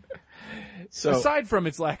it. So, aside from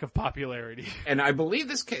its lack of popularity. And I believe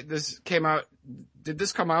this came out. Did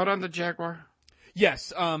this come out on the Jaguar?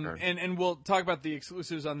 Yes, and we'll talk about the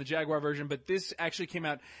exclusives on the Jaguar version, but this actually came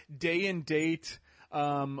out day and date.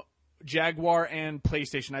 Jaguar and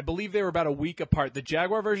PlayStation. I believe they were about a week apart. The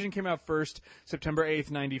Jaguar version came out first, September 8th,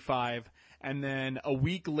 95, and then a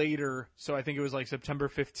week later, so I think it was September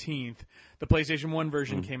 15th, the PlayStation 1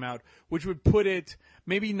 version came out, which would put it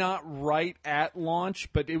maybe not right at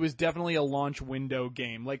launch, but it was definitely a launch window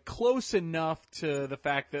game. Close enough to the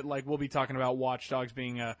fact that we'll be talking about Watch Dogs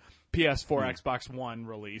being a PS4, Xbox One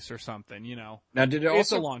release or something, Now,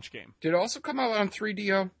 it's a launch game. Did it also come out on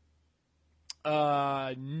 3DO?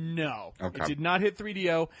 No. Okay. It did not hit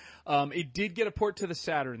 3DO. It did get a port to the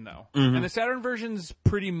Saturn, though. And the Saturn version's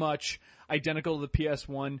pretty much identical to the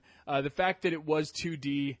PS1. The fact that it was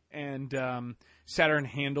 2D and Saturn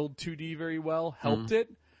handled 2D very well helped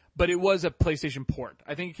it, but it was a PlayStation port.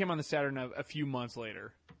 I think it came on the Saturn a few months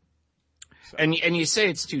later. So. And you say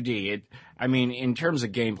it's 2D. In terms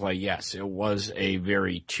of gameplay, yes, it was a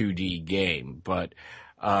very 2D game, but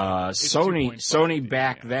Sony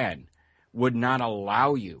back then would not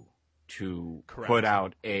allow you to put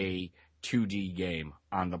out a 2D game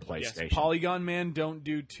on the PlayStation. Yes, Polygon Man don't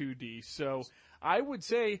do 2D. So I would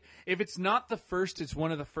say if it's not the first, it's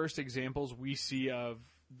one of the first examples we see of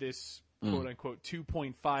this quote-unquote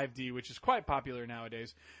 2.5D, which is quite popular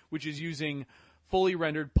nowadays, which is using fully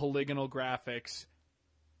rendered polygonal graphics,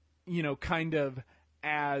 kind of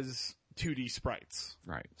as 2D sprites.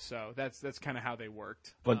 Right. So that's kind of how they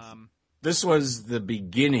worked. But this was the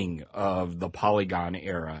beginning of the polygon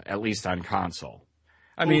era, at least on console.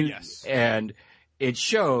 Yes. And it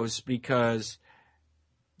shows because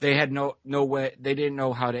they had no way, they didn't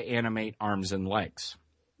know how to animate arms and legs.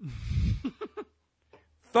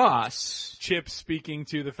 Thus, Chip speaking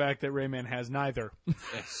to the fact that Rayman has neither.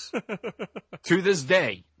 Yes. To this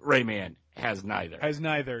day, Rayman has neither. Has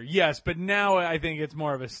neither, yes. But now I think it's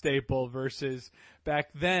more of a staple versus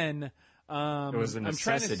back then. It was a necessity. I'm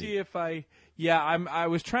trying to see if I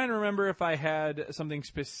was trying to remember if I had something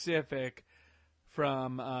specific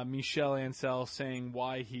from Michel Ansel saying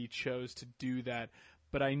why he chose to do that,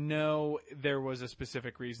 but I know there was a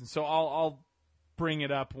specific reason. So I'll bring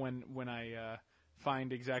it up when I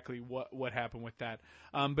find exactly what happened with that.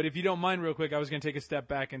 But if you don't mind, real quick, I was going to take a step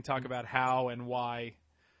back and talk about how and why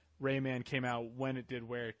Rayman came out when it did,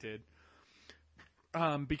 where it did.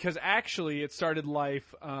 Because actually, it started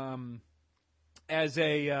life. As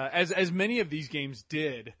many of these games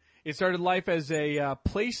did, it started life as a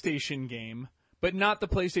PlayStation game, but not the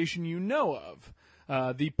PlayStation you know of.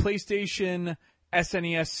 The PlayStation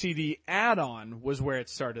SNES CD add-on was where it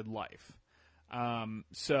started life.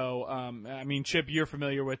 Chip, you're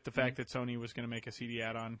familiar with the fact that Sony was going to make a CD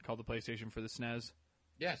add-on called the PlayStation for the SNES?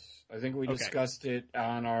 Yes. I think we discussed it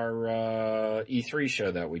on our E3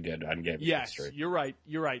 show that we did on Gaming History. Yes, you're right.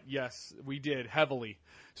 Yes, we did, heavily.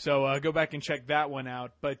 So go back and check that one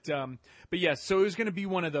out. But yes, so it was going to be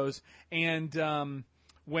one of those. And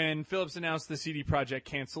when Philips announced the CD Projekt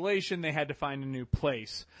cancellation, they had to find a new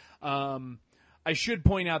place. I should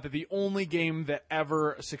point out that the only game that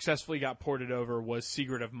ever successfully got ported over was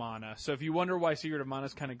Secret of Mana. So if you wonder why Secret of Mana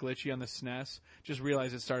is kind of glitchy on the SNES, just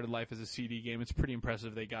realize it started life as a CD game. It's pretty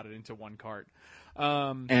impressive they got it into one cart.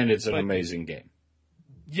 And it's an amazing game.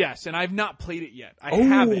 Yes, and I've not played it yet. I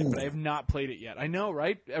have it, but I have not played it yet. I know,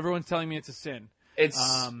 right? Everyone's telling me it's a sin. It's,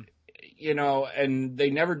 and they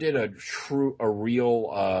never did a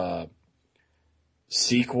real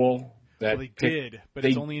sequel. Well, they did, but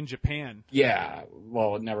it's only in Japan. Yeah,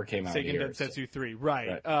 well, it never came out Seiken here. Densetsu 3,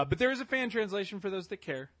 right. But there is a fan translation for those that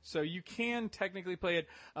care, so you can technically play it.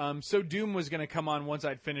 So Doom was going to come on once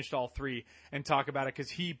I'd finished all 3 and talk about it,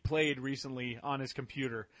 because he played recently on his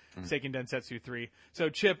computer, Seiken Densetsu 3. So,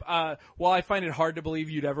 Chip, while I find it hard to believe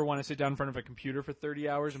you'd ever want to sit down in front of a computer for 30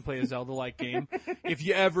 hours and play a Zelda-like game, if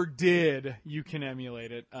you ever did, you can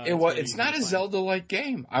emulate it. It's not a Zelda-like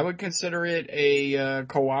game. I would consider it a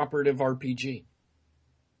cooperative RPG.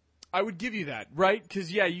 I would give you that, right?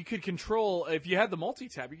 Because, you could control, if you had the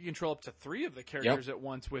multi-tap, you could control up to 3 of the characters at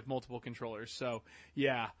once with multiple controllers. So,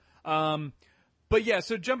 yeah.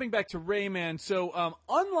 So jumping back to Rayman, so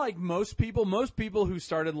unlike most people who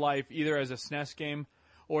started life either as a SNES game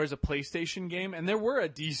or as a PlayStation game, and there were a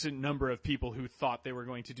decent number of people who thought they were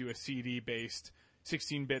going to do a CD-based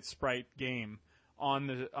 16-bit sprite game on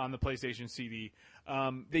the PlayStation CD.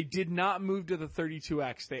 They did not move to the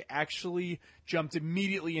 32X. They actually jumped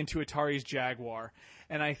immediately into Atari's Jaguar.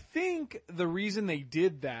 And I think the reason they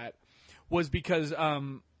did that was because,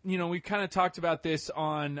 we kind of talked about this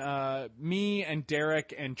on, me and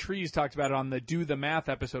Derek and Trees talked about it on the Do the Math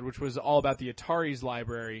episode, which was all about the Atari's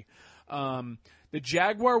library. The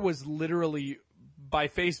Jaguar was literally, by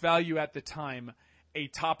face value at the time, a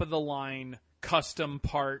top-of-the-line custom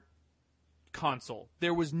part console.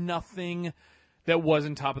 There was nothing that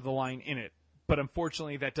wasn't top of the line in it, but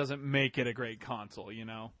unfortunately that doesn't make it a great console,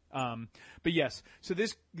 but yes, so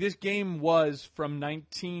this game was from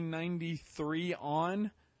 1993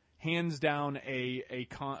 on, hands down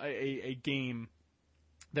a game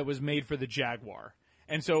that was made for the Jaguar.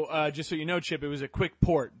 And so, just so you know, Chip, it was a quick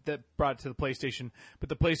port that brought it to the PlayStation, but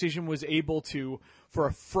the PlayStation was able to, for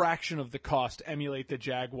a fraction of the cost, emulate the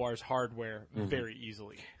Jaguar's hayardware very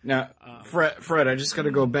easily. Now, Fred, I just got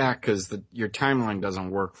to go back because your timeline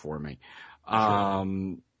doesn't work for me. Sure.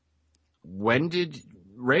 When did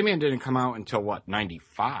Rayman didn't come out until what,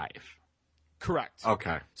 95? Correct.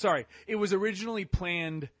 Okay. Sorry, it was originally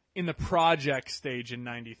planned in the project stage in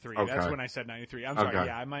 93. Okay. That's when I said 93. I'm sorry. Okay.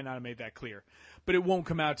 Yeah, I might not have made that clear. But it won't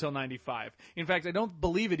come out till 95. In fact, I don't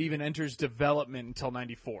believe it even enters development until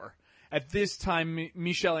 94. At this time,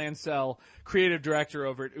 Michel Ansel, creative director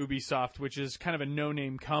over at Ubisoft, which is kind of a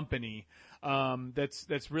no-name company,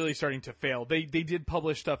 that's really starting to fail. They did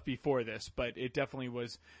publish stuff before this, but it definitely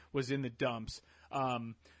was in the dumps.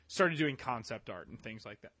 Started doing concept art and things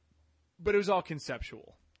like that. But it was all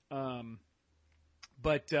conceptual.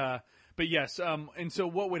 But yes, and so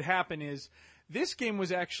what would happen is this game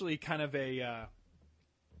was actually kind of a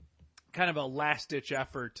last-ditch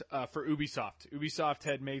effort for Ubisoft. Ubisoft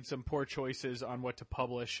had made some poor choices on what to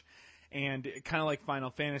publish, and kind of like Final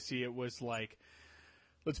Fantasy, it was like,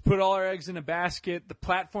 let's put all our eggs in a basket. The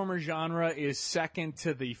platformer genre is second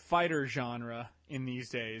to the fighter genre in these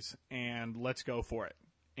days, and let's go for it.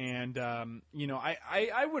 And,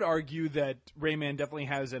 I would argue that Rayman definitely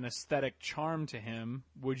has an aesthetic charm to him.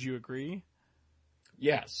 Would you agree?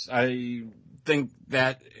 Yes, I think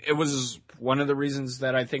that it was one of the reasons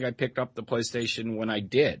that I think I picked up the PlayStation when I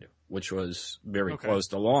did, which was very close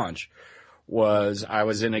to launch, was I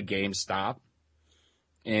was in a GameStop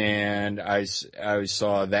and I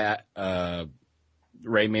saw that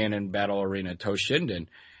Rayman and Battle Arena Toshinden,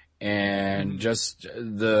 and just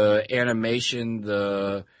the animation,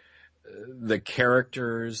 the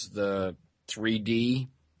characters, the 3D,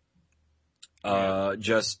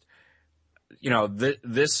 just,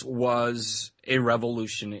 this was a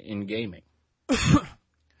revolution in gaming.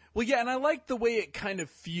 Well, yeah, and I like the way it kind of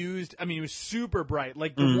fused. I mean, it was super bright.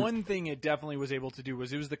 Like, the one thing it definitely was able to do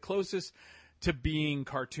was it was the closest to being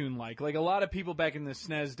cartoon-like. Like, a lot of people back in the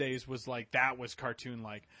SNES days was like, that was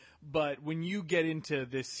cartoon-like. But when you get into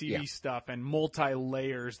this CD stuff and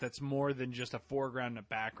multi-layers that's more than just a foreground and a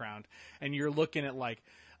background, and you're looking at, like,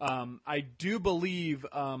 I do believe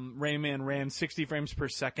Rayman ran 60 frames per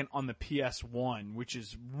second on the PS1, which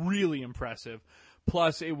is really impressive.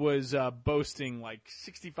 Plus, it was boasting like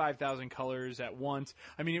 65,000 colors at once.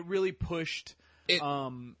 I mean, it really pushed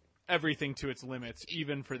everything to its limits,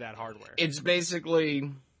 even for that hardware. It's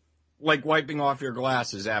basically like wiping off your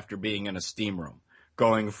glasses after being in a steam room,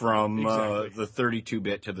 going from the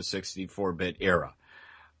 32-bit to the 64-bit era.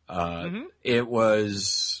 It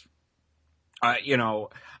was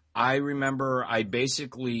I remember I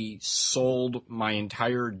basically sold my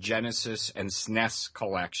entire Genesis and SNES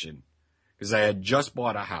collection because I had just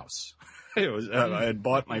bought a house. I had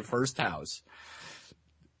bought my first house,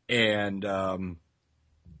 and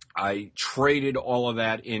I traded all of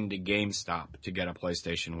that into GameStop to get a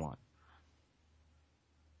PlayStation 1.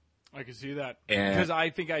 I can see that. Because I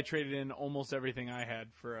think I traded in almost everything I had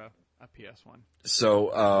for a PS1.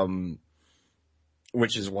 So,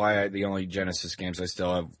 which is why the only Genesis games I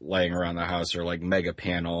still have laying around the house are like Mega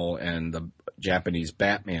Panel and the Japanese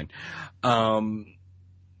Batman.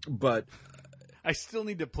 But I still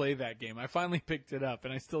need to play that game. I finally picked it up,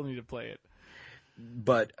 and I still need to play it.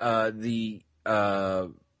 But it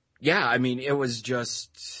was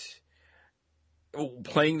just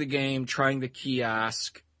playing the game, trying the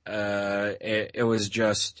kiosk. It was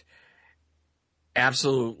just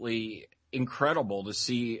absolutely incredible to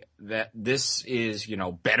see that this is,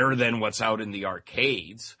 better than what's out in the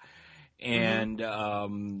arcades. And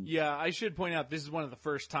I should point out this is one of the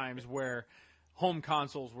first times where home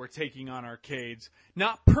consoles were taking on arcades.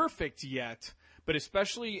 Not perfect yet, but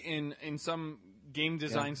especially in some game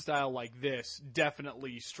design style like this,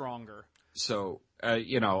 definitely stronger. So,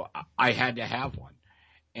 I had to have one.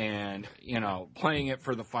 And, playing it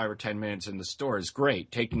for the 5 or 10 minutes in the store is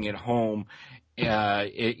great. Taking it home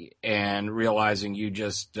and realizing you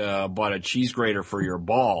just bought a cheese grater for your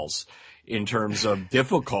balls in terms of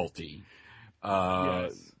difficulty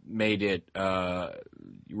made it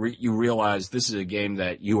you realize this is a game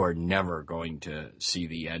that you are never going to see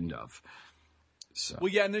the end of. So.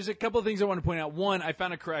 Well, yeah, and there's a couple of things I want to point out. One, I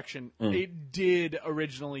found a correction. It did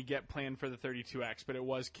originally get planned for the 32X, but it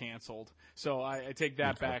was canceled. So I take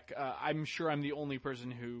that back. I'm sure I'm the only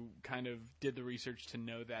person who kind of did the research to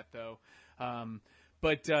know that, though.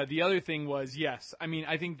 But the other thing was, yes, I mean,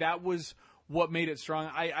 I think that was what made it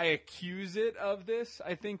strong. I accuse it of this,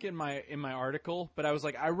 I think, in my article. But I was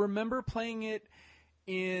like, I remember playing it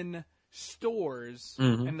in stores,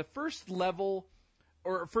 and the first level...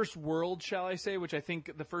 or first world, shall I say, which I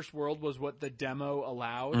think the first world was what the demo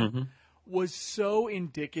allowed, was so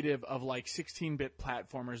indicative of like 16-bit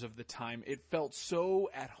platformers of the time. It felt so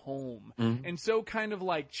at home and so kind of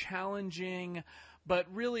like challenging, but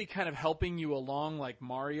really kind of helping you along like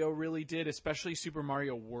Mario really did, especially Super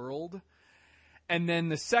Mario World. And then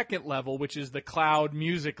the second level, which is the cloud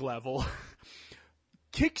music level,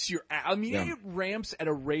 kicks your ass. I mean, it ramps at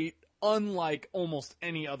a rate unlike almost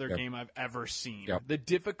any other game I've ever seen. The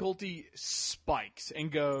difficulty spikes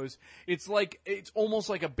and goes. It's almost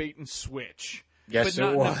like a bait and switch. Yes, but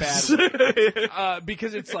not it was. in a bad way.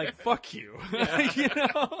 Because it's like, fuck you.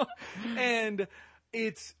 And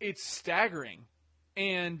it's staggering.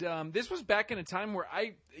 And this was back in a time where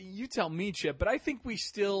you tell me, Chip, but I think we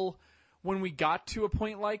still, when we got to a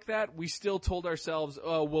point like that, we still told ourselves,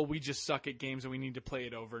 oh, well, we just suck at games and we need to play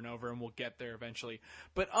it over and over and we'll get there eventually.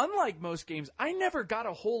 But unlike most games, I never got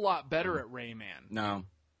a whole lot better at Rayman. No.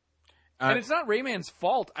 And it's not Rayman's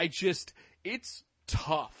fault. It's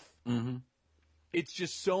tough. It's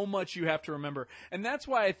just so much you have to remember. And that's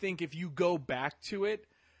why I think if you go back to it,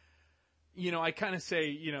 I kind of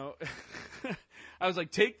say, I was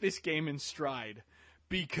like, take this game in stride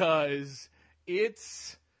because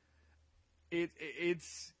it's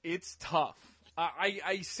tough.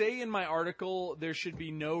 I say in my article there should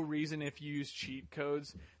be no reason if you use cheat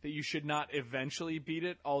codes that you should not eventually beat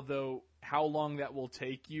it, although how long that will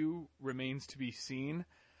take you remains to be seen.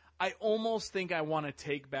 I almost think I want to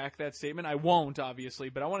take back that statement. I won't, obviously,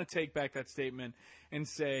 but I want to take back that statement and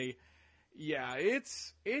say, yeah,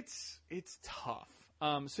 it's tough.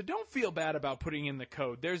 So don't feel bad about putting in the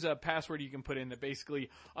code. There's a password you can put in that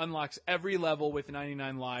basically unlocks every level with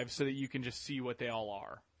 99 lives so that you can just see what they all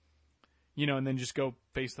are. And then just go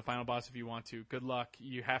face the final boss if you want to. Good luck.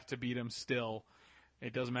 You have to beat him still.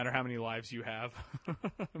 It doesn't matter how many lives you have.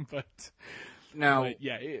 But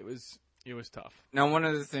yeah, it was tough. Now, one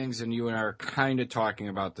of the things, and you and I are kind of talking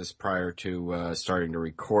about this prior to starting to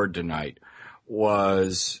record tonight,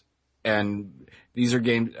 was... And these are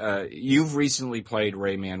games. You've recently played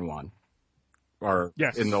Rayman 1, or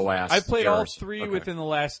in the last. I've played all three within the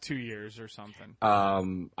last 2 years or something.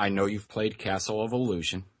 I know you've played Castle of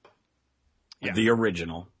Illusion, the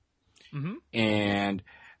original, and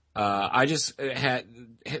I just had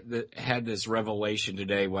this revelation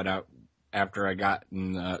today after I got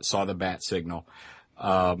and saw the bat signal.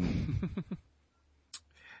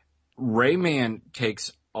 Rayman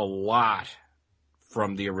takes a lot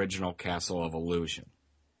from the original Castle of Illusion.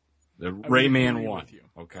 The Rayman 1.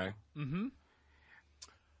 Okay?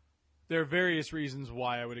 There are various reasons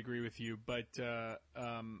why I would agree with you, but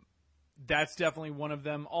That's definitely one of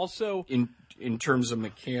them. Also, in terms of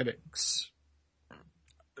mechanics.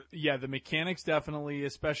 Yeah, the mechanics definitely,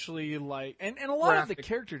 especially like, and a lot of the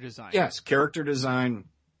character design. Yes, character design,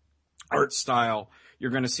 art style.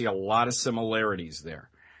 You're going to see a lot of similarities there.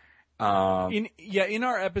 In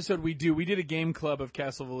our episode we did a game club of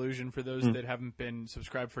Castle of Illusion for those that haven't been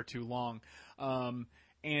subscribed for too long.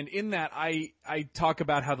 And in that I talk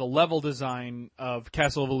about how the level design of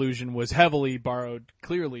Castle of Illusion was heavily borrowed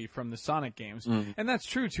clearly from the Sonic games. And that's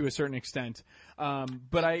true to a certain extent.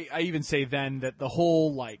 But I even say then that the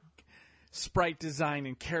whole like sprite design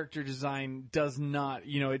and character design does not,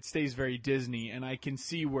 it stays very Disney, and I can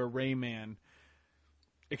see where Rayman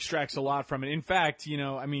extracts a lot from it. In fact, you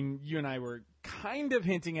and I were kind of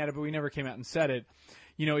hinting at it, but we never came out and said it.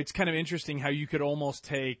 It's kind of interesting how you could almost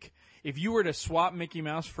take, if you were to swap Mickey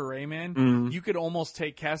Mouse for Rayman, you could almost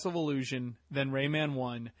take Castle of Illusion, then Rayman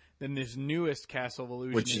 1, then this newest Castle of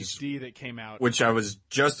Illusion HD that came out. Which I was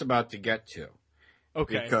just about to get to.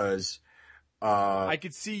 Okay. Because I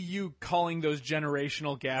could see you calling those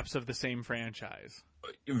generational gaps of the same franchise.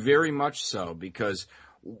 Very much so, because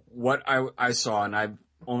what I saw, and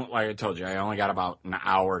like I told you, I only got about an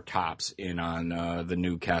hour tops in on the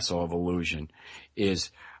new Castle of Illusion,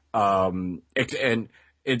 is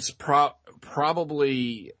it's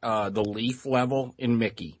probably the Leaf level in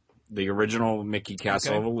Mickey, the original Mickey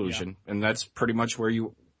Castle of Illusion, and that's pretty much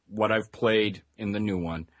what I've played in the new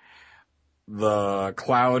one. The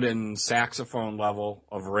Cloud and Saxophone level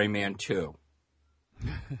of Rayman 2.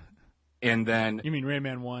 And then... You mean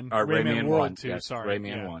Rayman 1? Rayman World 1, 2, yes, sorry.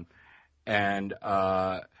 Rayman 1. And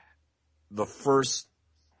the first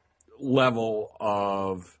level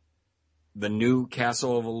of the new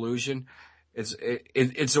Castle of Illusion, it's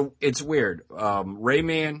weird.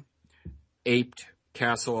 Rayman aped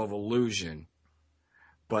Castle of Illusion,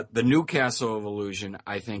 but the new Castle of Illusion,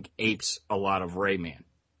 I think, apes a lot of Rayman.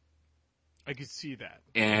 I could see that.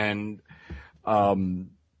 And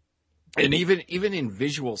even in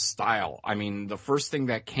visual style, I mean, the first thing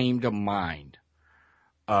that came to mind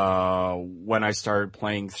when I started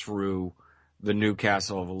playing through the new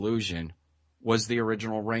Castle of Illusion was the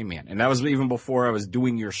original Rayman. And that was even before I was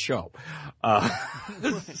doing your show.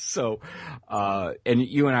 So, and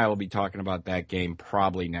you and I will be talking about that game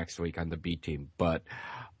probably next week on the B Team. But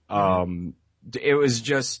it was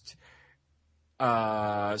just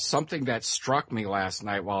something that struck me last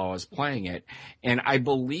night while I was playing it. And I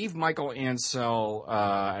believe Michael Ansel,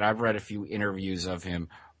 and I've read a few interviews of him,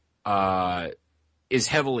 is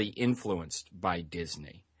heavily influenced by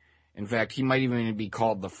Disney. In fact, he might even be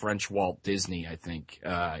called the French Walt Disney, I think,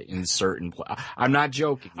 in certain... I'm not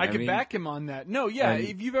joking. I could back him on that. No, yeah,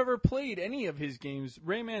 if you've ever played any of his games,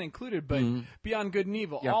 Rayman included, but Beyond Good and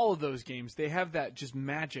Evil, all of those games, they have that just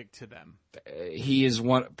magic to them. He is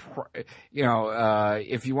one...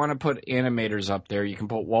 if you want to put animators up there, you can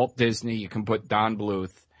put Walt Disney, you can put Don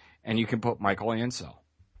Bluth, and you can put Michael Ansel.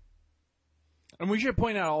 And we should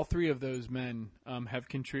point out all three of those men have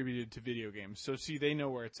contributed to video games. So, see, they know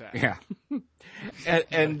where it's at. Yeah.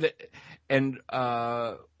 and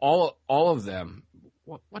all of them,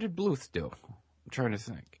 what did Bluth do? I'm trying to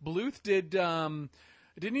think. Bluth did, didn't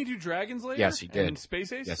he do Dragon's Lair? Yes, he did. And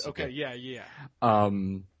Space Ace? Yes, he okay, did. yeah.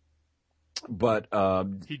 But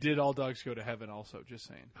he did All Dogs Go to Heaven also, just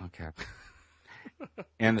saying. Okay.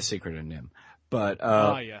 And The Secret of Nim. But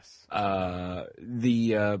yes.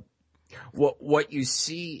 What you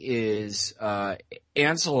see is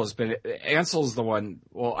Ansel's the one.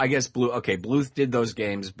 Well, I guess Bluth did those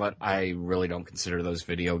games, but I really don't consider those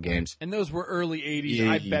video games. And those were early '80s.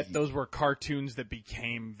 Yeah, I bet those were cartoons that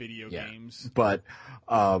became video games. But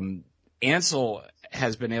Ansel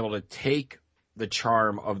has been able to take the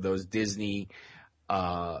charm of those Disney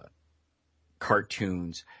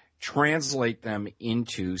cartoons, translate them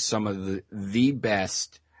into some of the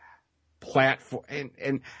best platform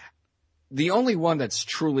and the only one that's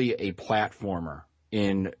truly a platformer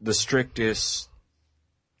in the strictest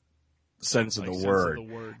sense of the word.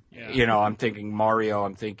 Yeah. I'm thinking Mario,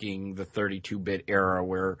 I'm thinking the 32-bit era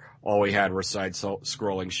where all we had were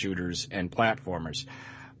side-scrolling shooters and platformers.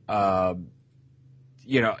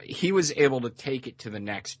 He was able to take it to the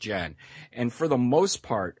next gen. And for the most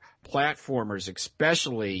part, platformers,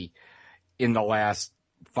 especially in the last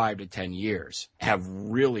 5 to 10 years, have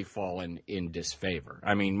really fallen in disfavor.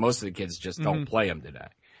 I mean, most of the kids just don't play them today.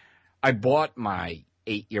 I bought my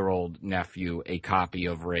 8-year-old nephew a copy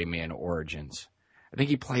of Rayman Origins. I think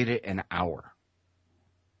he played it an hour.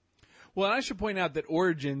 Well, and I should point out that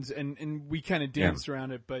Origins, and we kind of danced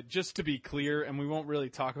around it, but just to be clear, and we won't really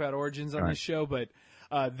talk about Origins on this show, but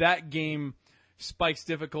that game spikes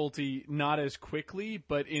difficulty not as quickly,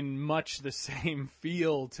 but in much the same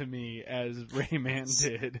feel to me as Rayman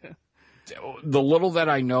did. The little that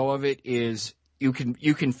I know of it is you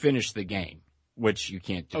can finish the game, which you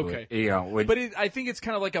can't do. Okay. But I think it's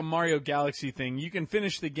kind of like a Mario Galaxy thing. You can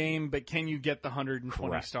finish the game, but can you get the 120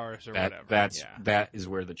 correct. stars or whatever? That is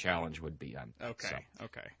where the challenge would be on. Okay. So.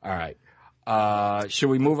 Okay. All right. Should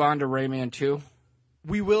we move on to Rayman 2?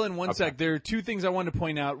 We will in one sec. There are two things I wanted to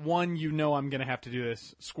point out. One, I'm going to have to do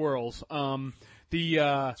this. Squirrels.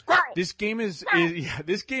 This game is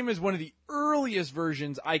one of the earliest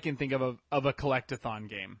versions I can think of a collectathon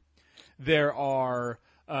game. There are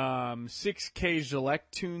 6K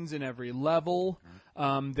Gillette tunes in every level.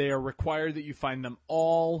 They are required that you find them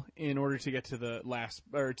all in order to get to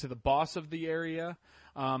the boss of the area.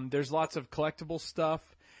 There's lots of collectible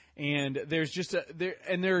stuff, and there's there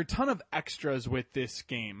are a ton of extras with this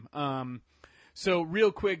game. So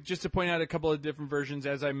real quick, just to point out a couple of different versions,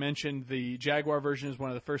 as I mentioned, the Jaguar version is one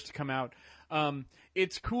of the first to come out.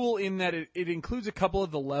 It's cool in that it includes a couple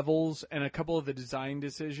of the levels and a couple of the design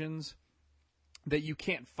decisions that you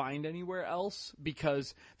can't find anywhere else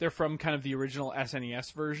because they're from kind of the original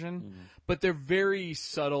SNES version, but they're very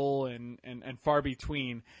subtle and far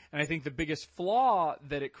between. And I think the biggest flaw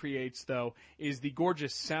that it creates, though, is the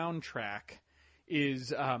gorgeous soundtrack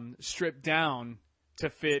is stripped down to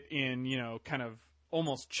fit in, kind of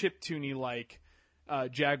almost chiptune-y like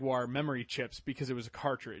Jaguar memory chips because it was a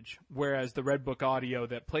cartridge. Whereas the Red Book audio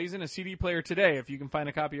that plays in a CD player today, if you can find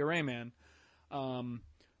a copy of Rayman,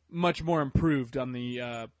 much more improved on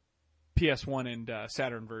the PS1 and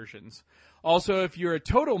Saturn versions. Also, if you're a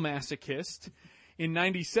total masochist, in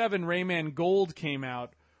 '97, Rayman Gold came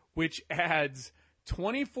out, which adds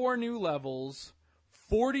 24 new levels,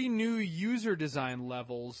 40 new user design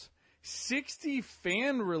levels, 60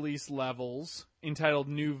 fan release levels entitled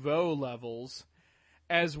Nouveau levels,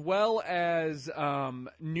 as well as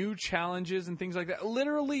new challenges and things like that.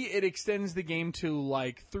 Literally, it extends the game to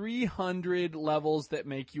like 300 levels that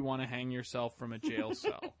make you want to hang yourself from a jail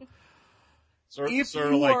cell. Sort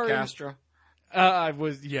of like Castro? I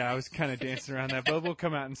was kind of dancing around that, but we'll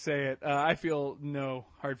come out and say it. I feel no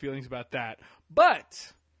hard feelings about that.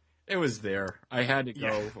 But it was there. I had to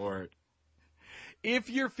go for it. If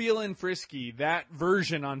you're feeling frisky, that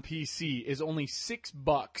version on PC is only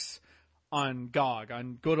 $6 on GOG,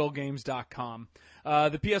 on goodoldgames.com.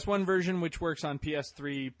 The PS1 version, which works on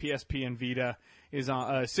PS3, PSP, and Vita, is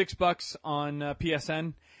on $6 on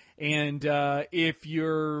PSN. And if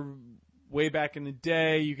you're way back in the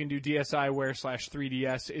day, you can do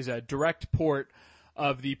DSiWare/3DS is a direct port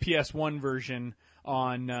of the PS1 version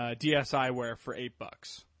on DSiWare for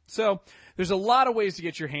 $8. So there's a lot of ways to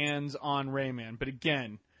get your hands on Rayman, but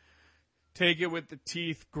again, take it with the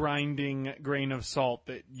teeth grinding grain of salt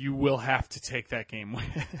that you will have to take that game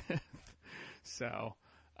with. So,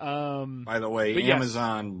 by the way,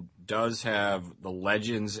 Amazon does have the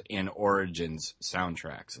Legends and Origins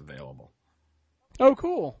soundtracks available. Oh,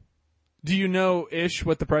 cool. Do you know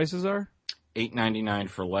what the prices are? $8.99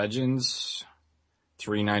 for Legends,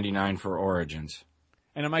 $3.99 for Origins.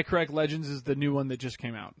 And am I correct? Legends is the new one that just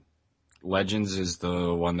came out. Legends is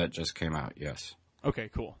the one that just came out. Yes. Okay.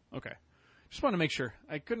 Cool. Okay. Just want to make sure.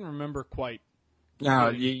 I couldn't remember quite. No,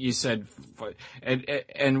 you said,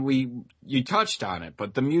 and you touched on it,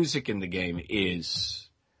 but the music in the game is,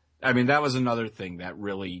 I mean, that was another thing that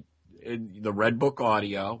really, the Red Book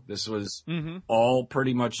audio. This was all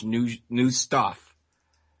pretty much new stuff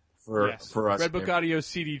for us. Red Book audio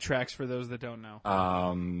CD tracks for those that don't know.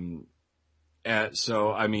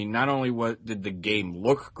 So, I mean, not only did the game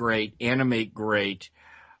look great, animate great,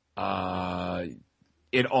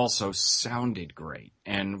 it also sounded great.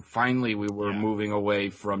 And finally, we were moving away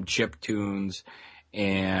from chip tunes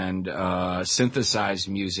and synthesized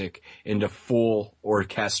music into full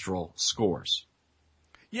orchestral scores.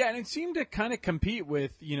 Yeah, and it seemed to kind of compete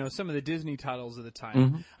with, some of the Disney titles of the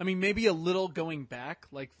time. I mean, maybe a little going back,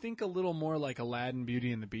 like think a little more like Aladdin,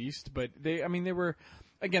 Beauty and the Beast, but they were,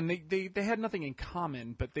 again, they had nothing in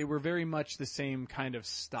common, but they were very much the same kind of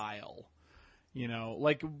style.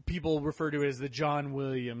 Like people refer to it as the John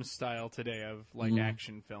Williams style today of like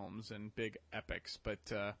action films and big epics. But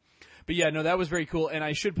yeah, no, that was very cool. And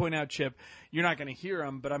I should point out, Chip, you're not going to hear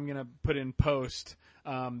them, but I'm going to put in post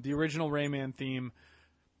the original Rayman theme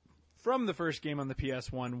from the first game on the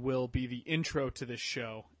PS1 will be the intro to this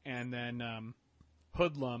show, and then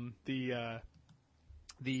Hoodlum,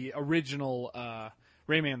 the original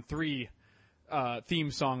Rayman 3 theme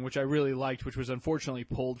song, which I really liked, which was unfortunately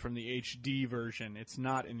pulled from the HD version. It's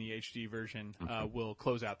not in the HD version. Will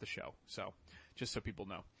close out the show. So, just so people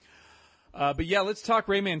know. But yeah, let's talk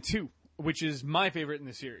Rayman 2. which is my favorite in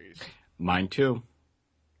the series. Mine too.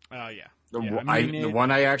 Yeah. The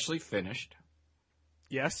one I actually finished.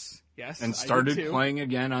 Yes. And started playing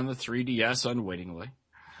again on the 3DS unwittingly.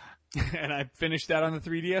 And I finished that on the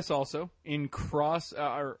 3DS also in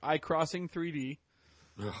iCrossing 3D.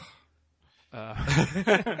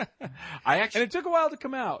 And it took a while to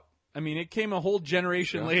come out. I mean, it came a whole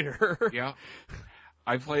generation later. Yeah.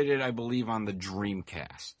 I played it, I believe, on the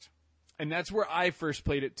Dreamcast. And that's where I first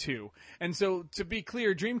played it too. And so, to be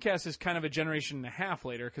clear, Dreamcast is kind of a generation and a half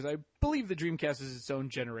later, because I believe the Dreamcast is its own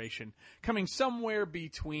generation, coming somewhere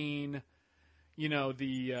between,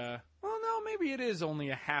 maybe it is only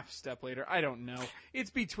a half step later. I don't know. It's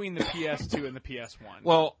between the PS2 and the PS1.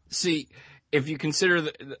 Well, see, if you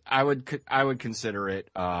consider I would consider it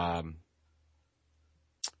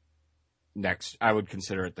next. I would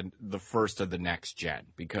consider it the first of the next gen,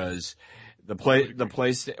 because first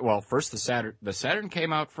the Saturn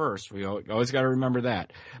came out first. We always got to remember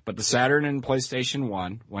that. But the Saturn and PlayStation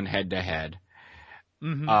 1 went head to head.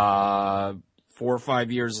 4 or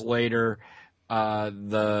 5 years later,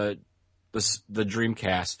 the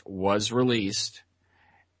Dreamcast was released,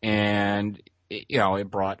 and it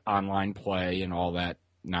brought online play and all that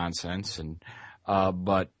nonsense. And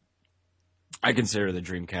but I consider the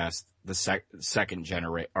Dreamcast the second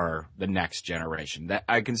generation, or the next generation. That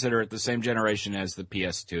I consider it the same generation as the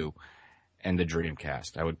PS2 and the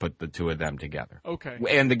Dreamcast. I would put the two of them together. Okay.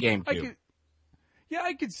 And the GameCube.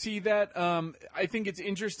 I could see that. I think it's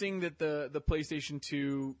interesting that the PlayStation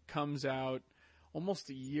 2 comes out almost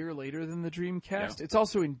a year later than the Dreamcast. Yeah. It's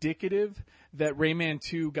also indicative that Rayman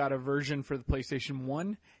 2 got a version for the PlayStation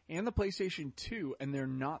 1 and the PlayStation 2, and they're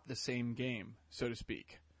not the same game, so to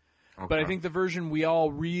speak. Okay. But I think the version we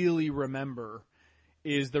all really remember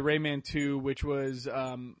is the Rayman 2, which was, it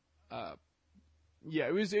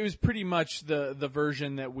was pretty much the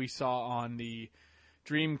version that we saw on the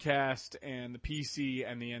Dreamcast and the PC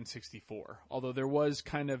and the N64. Although there was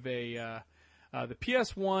kind of the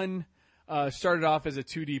PS1 started off as a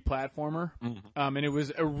 2D platformer, and it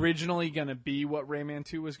was originally going to be what Rayman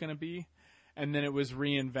 2 was going to be, and then it was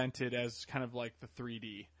reinvented as kind of like the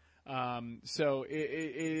 3D. So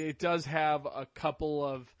it does have a couple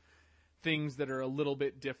of things that are a little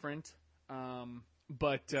bit different,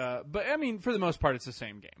 but I mean, for the most part, it's the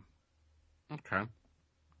same game. Okay.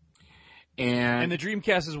 And the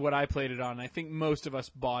Dreamcast is what I played it on. I think most of us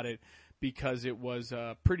bought it because it was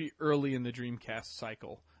pretty early in the Dreamcast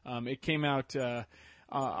cycle. It came out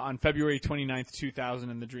on February 29th, 2000,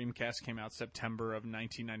 and the Dreamcast came out September of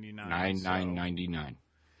 1999. 1999.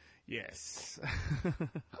 Yes.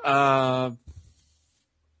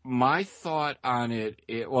 My thought on it,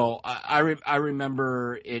 I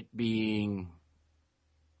remember it being.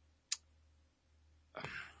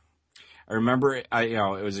 I remember it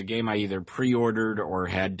was a game I either pre-ordered or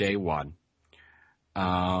had day one.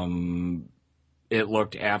 It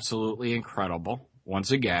looked absolutely incredible.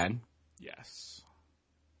 Once again. Yes.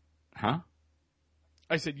 Huh?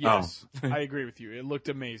 I said yes. Oh. I agree with you. It looked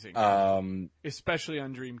amazing. Especially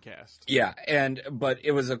on Dreamcast. Yeah, but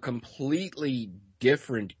it was a completely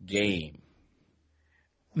different game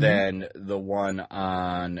than the one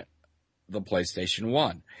on the PlayStation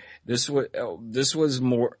 1. This was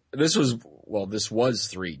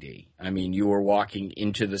 3D. I mean, you were walking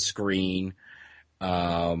into the screen.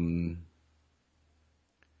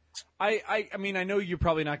 I mean, I know you're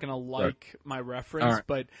probably not going to like my reference,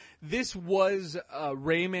 but this was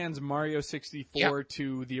Rayman's Mario 64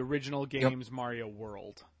 to the original game's Mario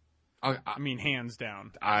World. I mean, hands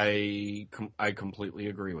down. I completely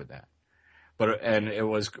agree with that. And it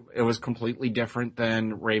was completely different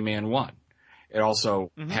than Rayman 1. It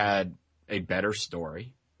also had a better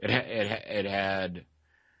story. It had,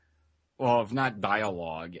 well, if not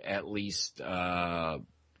dialogue, at least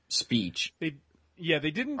speech. They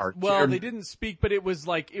didn't. They didn't speak, but it was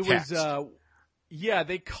like text.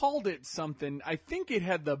 They called it something. I think it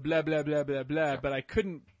had the blah blah blah blah blah, but I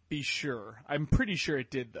couldn't be sure. I'm pretty sure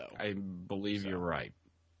it did though. I believe you're right.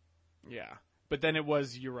 Yeah, but then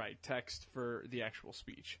you're right, text for the actual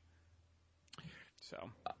speech.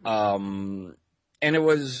 So, and it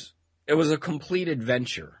was a complete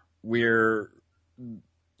adventure where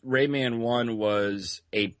Rayman 1 was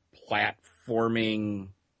a platforming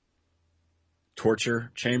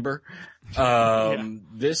torture chamber.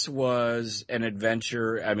 This was an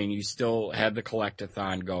adventure. I mean, you still had the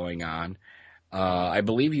collectathon going on. I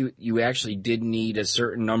believe you actually did need a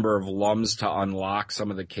certain number of lums to unlock some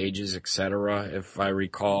of the cages, etc., if I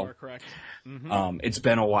recall. You are correct. It's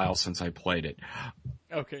been a while since I played it.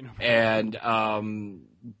 Okay, no problem. And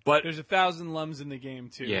But there's 1,000 lums in the game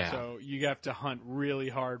too, yeah. So you have to hunt really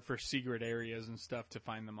hard for secret areas and stuff to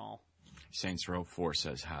find them all. Saints Row 4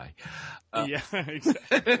 says hi. Yeah,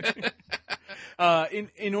 exactly.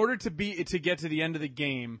 In order to get to the end of the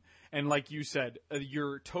game, and like you said,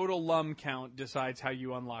 your total lum count decides how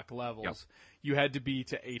you unlock levels. Yep. You had to be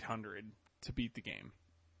to 800 to beat the game.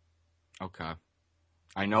 Okay.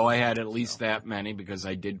 I know I had at least that many because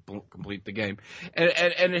I did complete the game. And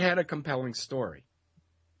it had a compelling story.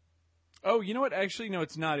 Oh, you know what? Actually, no,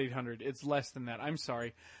 it's not 800. It's less than that. I'm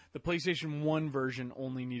sorry. The PlayStation 1 version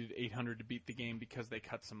only needed 800 to beat the game because they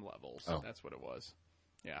cut some levels. Oh. That's what it was.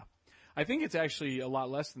 Yeah. I think it's actually a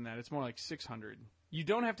lot less than that. It's more like 600. You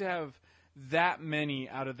don't have to have that many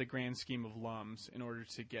out of the grand scheme of lums in order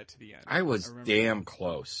to get to the end. I was damn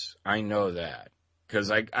close. I know that.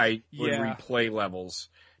 Because I would replay levels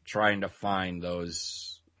trying to find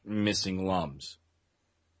those missing lums.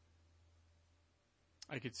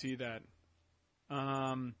 I could see that.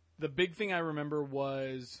 The big thing I remember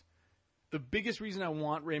was the biggest reason I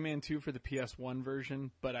want Rayman 2 for the PS1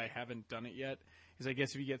 version, but I haven't done it yet, is I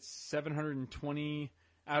guess if you get 720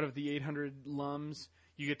 out of the 800 lums,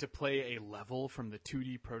 you get to play a level from the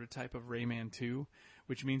 2D prototype of Rayman 2,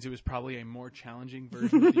 which means it was probably a more challenging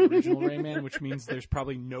version of the original Rayman, which means there's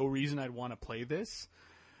probably no reason I'd want to play this.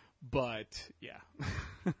 But, yeah.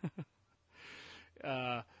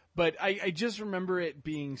 But I just remember it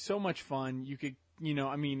being so much fun. You could,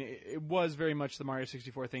 it was very much the Mario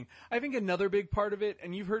 64 thing. I think another big part of it,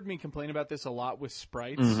 and you've heard me complain about this a lot with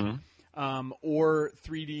sprites, or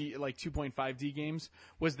 3D, like 2.5D games,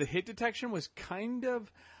 was the hit detection was kind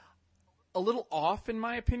of a little off, in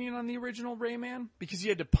my opinion, on the original Rayman, because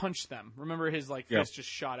you had to punch them. Remember his fist just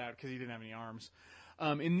shot out because he didn't have any arms.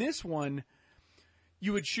 In this one,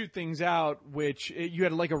 you would shoot things out, you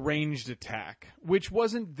had like a ranged attack, which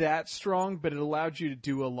wasn't that strong, but it allowed you to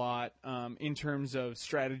do a lot in terms of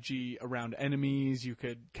strategy around enemies. You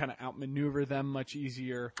could kind of outmaneuver them much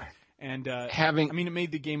easier. And it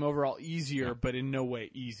made the game overall easier, but in no way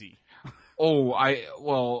easy. The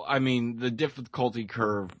difficulty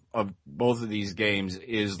curve of both of these games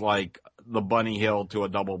is like the bunny hill to a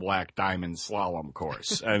double black diamond slalom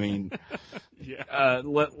course. I mean,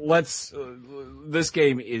 this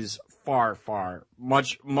game is far,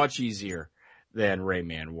 much easier than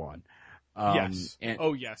Rayman 1. Yes.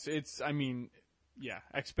 Yes. It's,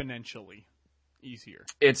 exponentially easier.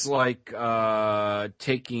 It's like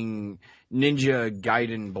taking Ninja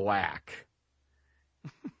Gaiden Black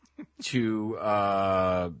to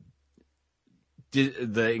the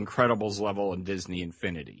Incredibles level in Disney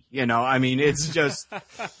Infinity. It's just,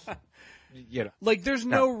 Like, there's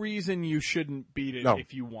no reason you shouldn't beat it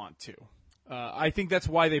if you want to. I think that's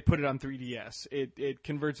why they put it on 3DS. It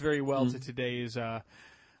converts very well to today's, I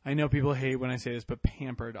know people hate when I say this, but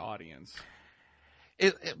pampered audience.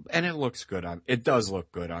 It looks good it does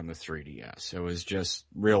look good on the 3DS. It was just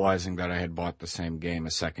realizing that I had bought the same game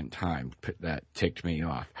a second time that ticked me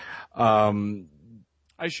off.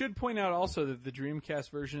 I should point out also that the Dreamcast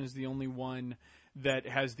version is the only one that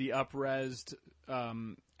has the up-resed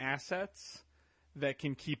assets that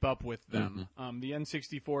can keep up with them. The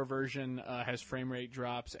N64 version has frame rate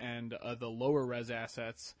drops and the lower res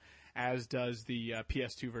assets, as does the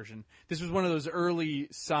PS2 version. This was one of those early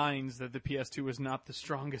signs that the PS2 was not the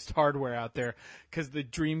strongest hardware out there, because the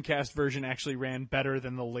Dreamcast version actually ran better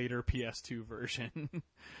than the later PS2 version.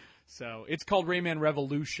 So it's called Rayman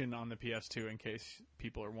Revolution on the PS2, in case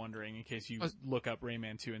people are wondering, in case you look up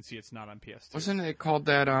Rayman 2 and see it's not on PS2. Wasn't it called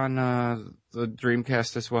that on the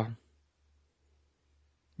Dreamcast as well?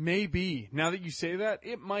 Maybe. Now that you say that,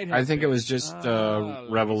 it might have I think been. It was just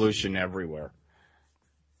Revolution everywhere.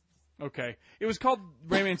 Okay. It was called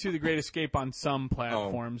Rayman 2 The Great Escape on some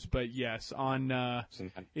platforms, but yes, on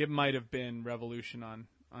it might have been Revolution on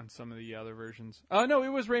some of the other versions. No, it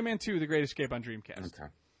was Rayman 2 The Great Escape on Dreamcast. Okay.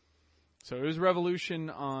 So it was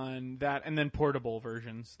Revolution on that, and then portable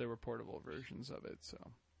versions. There were portable versions of it. So.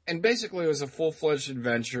 And basically, it was a full-fledged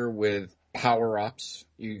adventure with power-ups.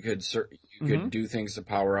 You could do things to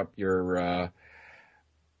power up your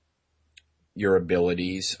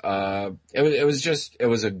abilities. It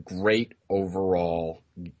was a great overall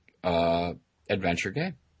adventure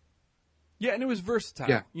game. Yeah, and it was versatile.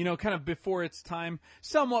 Yeah. Kind of before its time,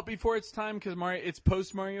 somewhat before its time, because it's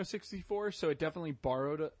post Mario 64, so it definitely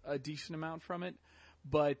borrowed a decent amount from it.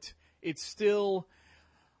 But it's still,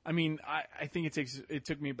 I think it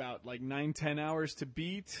took me about 9-10 hours to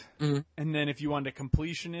beat, and then if you wanted to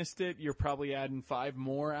completionist it, you're probably adding 5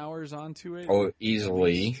 more hours onto it. Oh,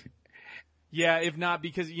 easily. Yeah, if not,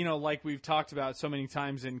 because, like we've talked about so many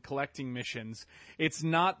times in collecting missions, it's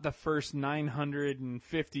not the first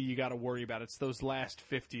 950 you got to worry about. It's those last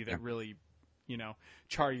 50 that really,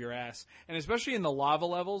 char your ass. And especially in the lava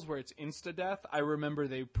levels where it's insta-death, I remember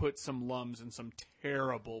they put some lums in some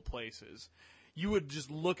terrible places. You would just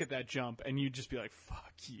look at that jump and you'd just be like,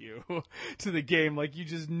 fuck you, to the game. Like, you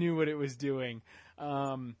just knew what it was doing.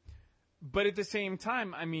 But at the same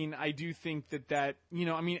time, I mean, I do think that,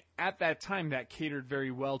 at that time, that catered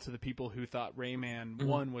very well to the people who thought Rayman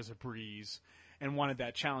 1 was a breeze and wanted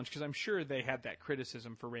that challenge, because I'm sure they had that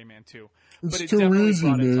criticism for Rayman 2. But it definitely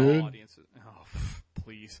brought it to all audiences. Oh,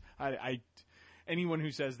 please. Anyone who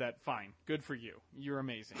says that, fine. Good for you. You're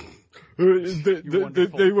amazing.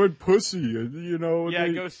 They went pussy, Yeah,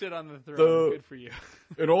 go sit on the throne. Good for you.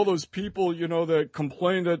 And all those people, that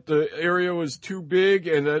complained that the area was too big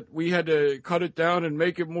and that we had to cut it down and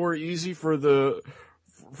make it more easy for those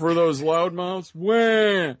loudmouths.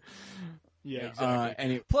 Wah! Yeah,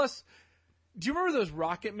 exactly. Plus, do you remember those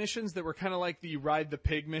rocket missions that were kind of like the Ride the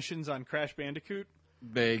Pig missions on Crash Bandicoot?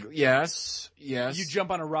 Big. Yes. You jump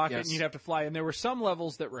on a rocket and you'd have to fly, and there were some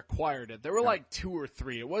levels that required it. There were like 2 or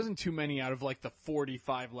 3. It wasn't too many out of like the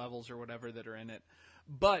 45 levels or whatever that are in it.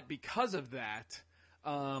 But because of that,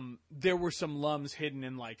 there were some lums hidden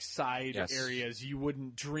in like side areas you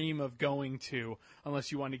wouldn't dream of going to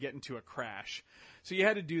unless you wanted to get into a crash. So you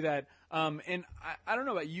had to do that. And I don't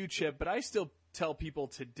know about you, Chip, but I still tell people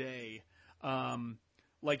today,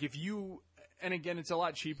 like if you... And again, it's a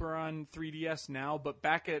lot cheaper on 3DS now, but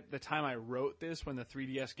back at the time I wrote this, when the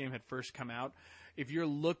 3DS game had first come out, if you're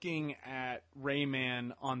looking at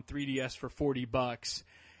Rayman on 3DS for $40,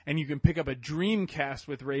 and you can pick up a Dreamcast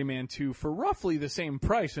with Rayman 2 for roughly the same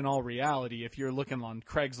price in all reality, if you're looking on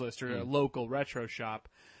Craigslist or a local retro shop,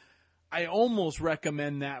 I almost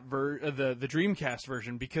recommend that the Dreamcast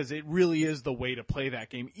version, because it really is the way to play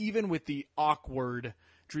that game, even with the awkward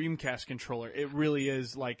Dreamcast controller. It really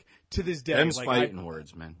is, like, to this day. Them's fighting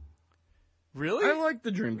words, man. Really? I like the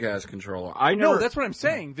Dreamcast controller. No, that's what I'm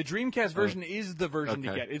saying. The Dreamcast version is the version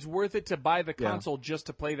to get. It's worth it to buy the console just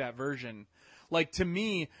to play that version. Like, to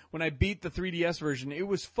me, when I beat the 3DS version, it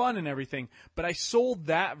was fun and everything, but I sold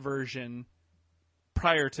that version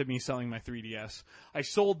prior to me selling my 3DS. I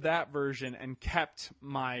sold that version and kept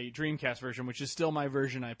my Dreamcast version, which is still my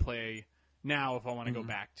version I play now if I want to go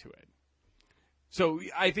back to it. So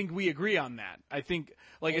I think we agree on that. I think,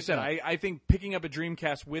 like I said, I think picking up a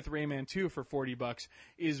Dreamcast with Rayman 2 for $40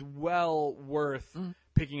 is well worth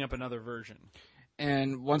picking up another version.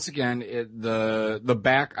 And once again,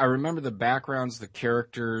 I remember the backgrounds, the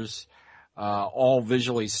characters, all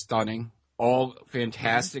visually stunning, all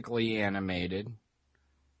fantastically animated.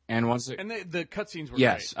 And the cutscenes were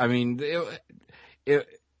great. I mean, it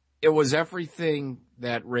was everything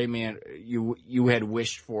that Rayman you had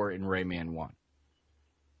wished for in Rayman 1.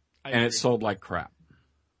 And it sold like crap.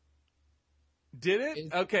 Did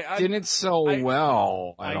it? Okay. Didn't sell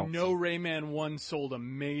well. I know Rayman 1 sold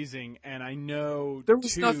amazing, and I know there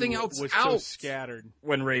was 2 nothing else was out so scattered.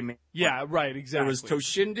 When Rayman... Yeah, right, exactly. There was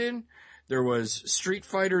Toshinden, there was Street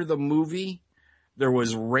Fighter the movie, there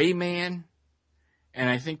was Rayman, and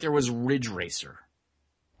I think there was Ridge Racer.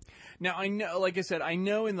 Now, I know, like I said, I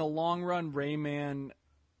know in the long run Rayman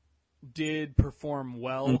did perform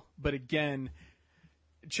well, but again...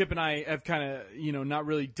 Chip and I have kind of, not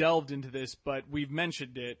really delved into this, but we've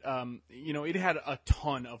mentioned it. It had a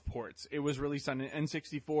ton of ports. It was released on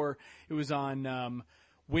N64. It was on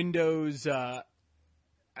Windows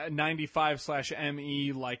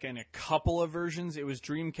 95/ME, like in a couple of versions. It was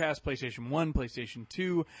Dreamcast, PlayStation 1, PlayStation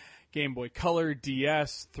 2, Game Boy Color,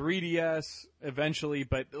 DS, 3DS eventually.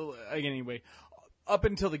 But anyway, up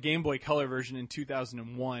until the Game Boy Color version in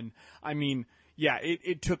 2001, I mean... Yeah,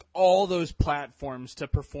 it took all those platforms to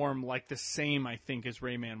perform like the same, I think, as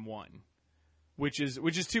Rayman 1, which is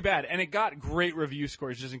too bad. And it got great review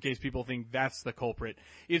scores, just in case people think that's the culprit.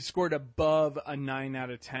 It scored above a 9 out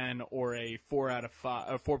of 10 or a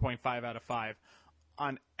 4.5 out of 5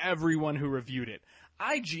 on everyone who reviewed it.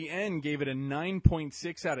 IGN gave it a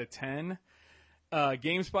 9.6 out of 10.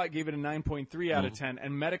 GameSpot gave it a 9.3 out of 10.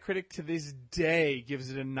 And Metacritic to this day gives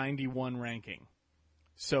it a 91 ranking.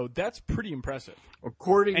 So that's pretty impressive.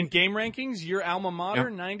 And game rankings, your alma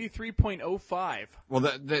mater, 93.05. Well,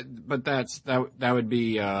 that would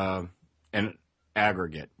be an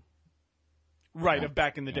aggregate, right? Of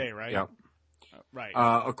back in the day, right? Yep. Right.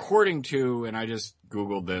 According to, and I just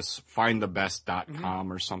googled this,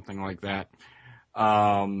 findthebest.com or something like that.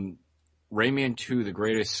 Rayman 2: The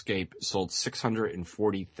Great Escape sold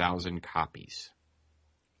 640,000 copies.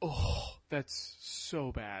 Oh, that's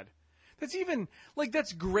so bad. That's even, like,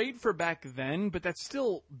 that's great for back then, but that's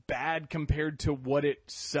still bad compared to what it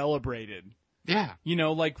celebrated. Yeah. You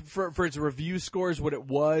know, like, for its review scores, what it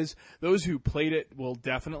was, those who played it will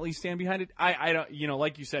definitely stand behind it. I don't, you know,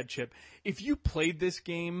 like you said, Chip, if you played this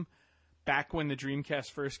game back when the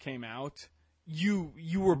Dreamcast first came out, you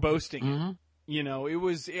were boasting it. You know, it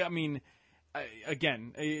was, I mean,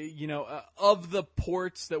 again, you know, of the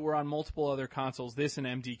ports that were on multiple other consoles, this and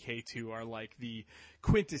MDK2 are like the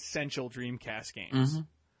quintessential Dreamcast games.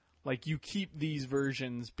 Like, you keep these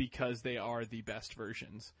versions because they are the best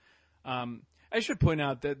versions. I should point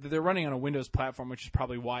out that they're running on a Windows platform, which is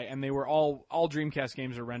probably why, and they were all Dreamcast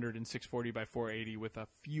games are rendered in 640 by 480 with a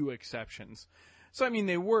few exceptions. So, I mean,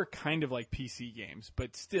 they were kind of like PC games,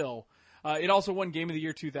 but still, it also won Game of the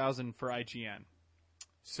Year 2000 for IGN.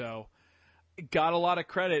 So, it got a lot of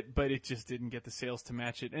credit, but it just didn't get the sales to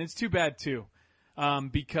match it. And it's too bad, too,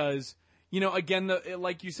 because, you know, again,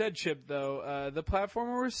 like you said, Chip, though, the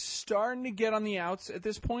platformer was starting to get on the outs at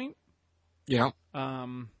this point. Yeah. I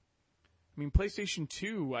mean, PlayStation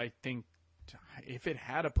 2, I think, if it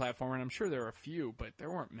had a platformer, and I'm sure there were a few, but there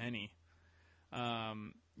weren't many.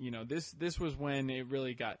 You know, this was when it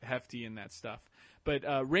really got hefty in that stuff. But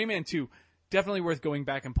Rayman 2, definitely worth going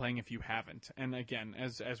back and playing if you haven't. And again,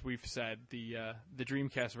 as we've said, the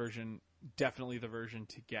Dreamcast version, definitely the version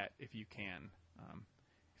to get if you can.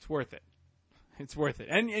 It's worth it. It's worth it.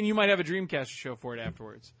 And you might have a Dreamcast to show for it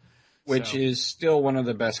afterwards. Which is still one of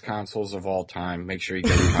the best consoles of all time. Make sure you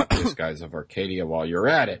get a copy of Skies of Arcadia while you're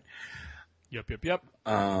at it. Yep.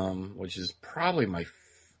 Which is probably one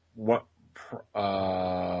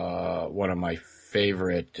of my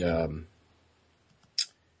favorite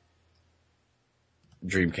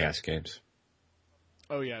Dreamcast games.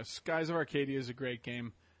 Oh yeah, Skies of Arcadia is a great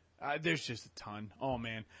game. There's just a ton. Oh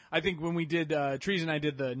man, I think when we did Trees and I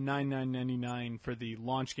did the $99.99 for the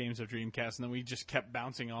launch games of Dreamcast, and then we just kept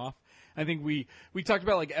bouncing off. I think we talked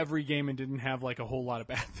about like every game and didn't have like a whole lot of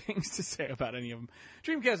bad things to say about any of them.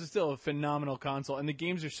 Dreamcast is still a phenomenal console, and the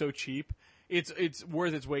games are so cheap. It's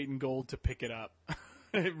worth its weight in gold to pick it up.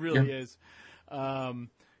 It really is,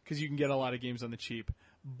 because you can get a lot of games on the cheap.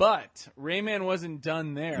 But Rayman wasn't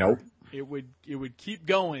done there. Nope. It would keep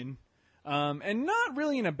going. And not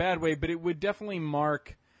really in a bad way, but it would definitely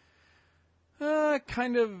mark,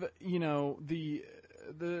 kind of, you know, the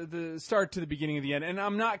start to the beginning of the end. And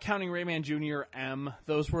I'm not counting Rayman Jr. M.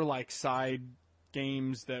 Those were like side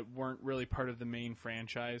games that weren't really part of the main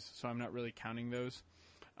franchise, so I'm not really counting those.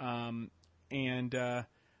 And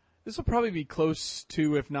this will probably be close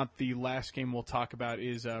to, if not the last game we'll talk about,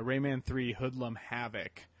 is Rayman 3 Hoodlum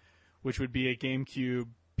Havoc, which would be a GameCube,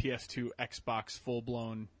 PS2, Xbox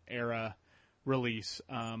full-blown era release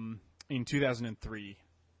in 2003.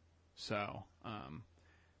 So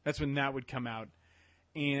that's when that would come out.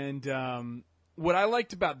 And what I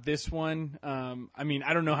liked about this one, I mean,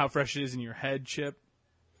 I don't know how fresh it is in your head, Chip.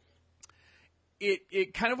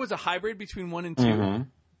 It kind of was a hybrid between 1 and 2.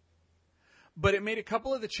 But it made a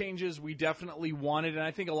couple of the changes we definitely wanted, and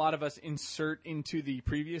I think a lot of us insert into the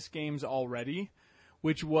previous games already,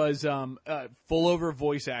 which was full-over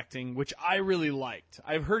voice acting, which I really liked.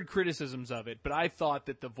 I've heard criticisms of it, but I thought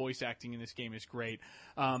that the voice acting in this game is great.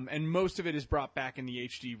 And most of it is brought back in the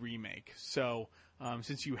HD remake. So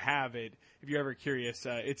since you have it, if you're ever curious,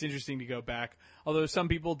 it's interesting to go back. Although some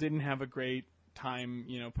people didn't have a great time,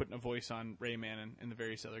 you know, putting a voice on Rayman and the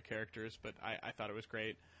various other characters, but I thought it was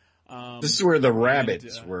great. This is where the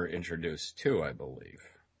rabbits were introduced too, I believe.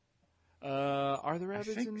 Are the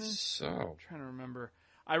rabbits in this? So. I'm trying to remember.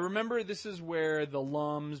 I remember this is where the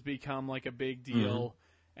Lums become like a big deal,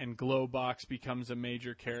 and Glowbox becomes a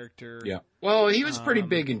major character. Yeah. Well, he was pretty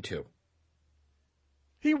big in 2.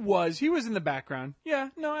 He was in the background. Yeah.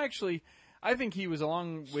 No, actually, I think he was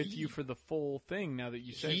along with you for the full thing. Now that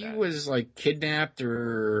you say that, he was like kidnapped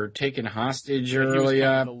or taken hostage early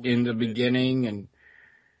up in the beginning, and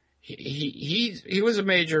he was a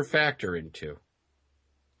major factor in 2.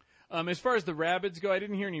 As far as the rabbits go, I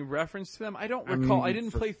didn't hear any reference to them. I don't recall. I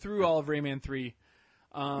didn't play through all of Rayman 3.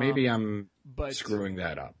 Maybe I'm screwing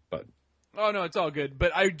that up, but oh no, it's all good.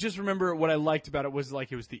 But I just remember what I liked about it was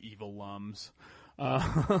like it was the evil Lums.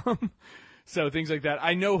 So things like that.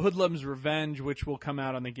 I know Hoodlum's Revenge, which will come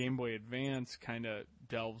out on the Game Boy Advance, kind of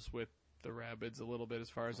delves with the Rabbids a little bit, as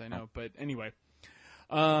far as I know. But anyway,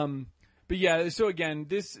 but yeah. So again,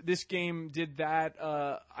 this game did that.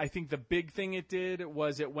 I think the big thing it did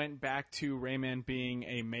was it went back to Rayman being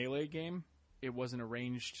a melee game. It wasn't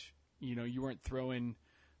arranged. You know, you weren't throwing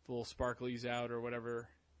the little sparklies out or whatever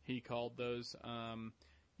he called those.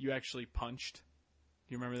 You actually punched.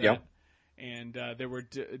 Do you remember that? Yep. and there were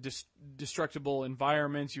destructible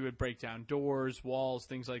environments. You would break down doors, walls,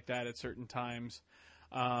 things like that at certain times.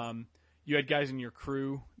 You had guys in your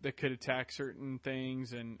crew that could attack certain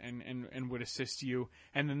things and would assist you.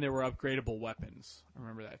 And then there were upgradable weapons. I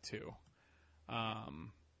remember that too.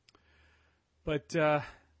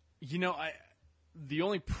 The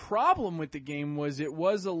only problem with the game was it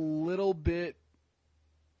was a little bit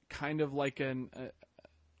kind of like an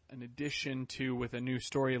addition to with a new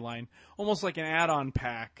storyline, almost like an add-on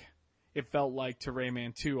pack. It felt like to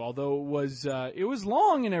Rayman 2, although it was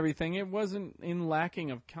long and everything. It wasn't in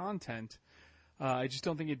lacking of content. I just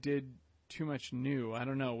don't think it did too much new. I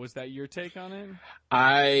don't know. Was that your take on it?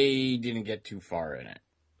 I didn't get too far in it,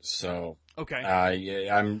 so okay.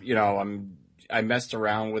 I messed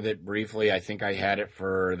around with it briefly. I think I had it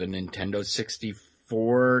for the Nintendo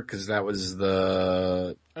 64 because that was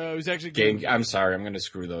the it was actually game. I'm sorry, I'm going to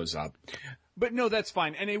screw those up. But no, that's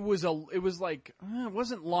fine. And it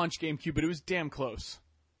wasn't launch GameCube, but it was damn close.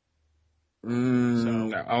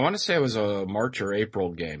 I want to say it was a March or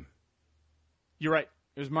April game. You're right.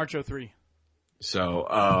 It was March 03. So,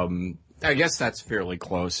 I guess that's fairly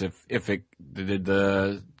close. If it did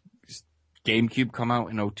the GameCube come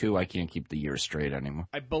out in 02, I can't keep the year straight anymore.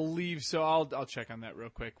 I believe so. I'll check on that real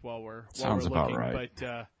quick while we're Sounds about looking. right.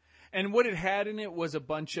 But and what it had in it was a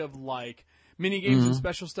bunch of like mini games and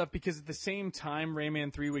special stuff, because at the same time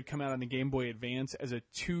Rayman 3 would come out on the Game Boy Advance as a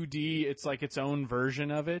 2D. It's like its own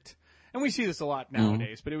version of it. And we see this a lot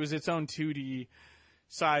nowadays, but it was its own 2D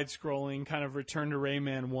side-scrolling kind of Return to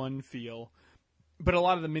Rayman 1 feel. But a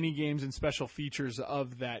lot of the mini games and special features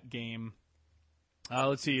of that game.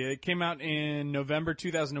 Let's see. It came out in November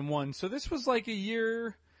 2001, so this was like a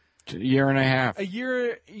year and a half. A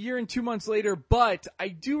year and 2 months later. But I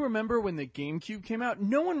do remember when the GameCube came out,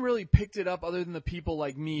 no one really picked it up other than the people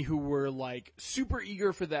like me who were like super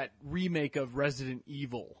eager for that remake of Resident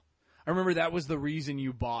Evil. I remember that was the reason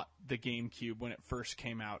you bought the GameCube when it first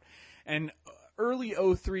came out. And early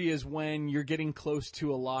 03 is when you're getting close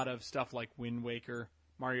to a lot of stuff like Wind Waker,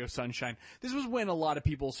 Mario Sunshine. This was when a lot of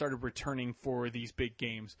people started returning for these big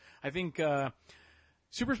games. I think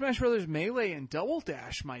Super Smash Bros. Melee and Double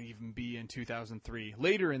Dash might even be in 2003,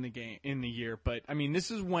 later in the year. But I mean, this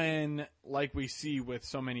is when, like we see with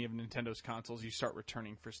so many of Nintendo's consoles, you start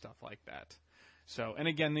returning for stuff like that. So, and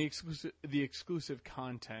again, the exclusive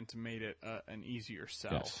content made it an easier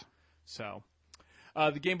sell. Yes. So.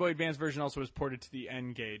 The Game Boy Advance version also was ported to the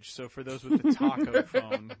N-Gage, so for those with the Taco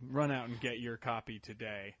phone, run out and get your copy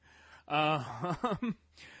today. And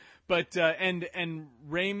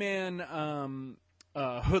Rayman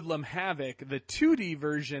Hoodlum Havoc, the 2D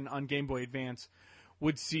version on Game Boy Advance,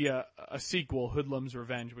 would see a sequel, Hoodlum's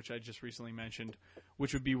Revenge, which I just recently mentioned,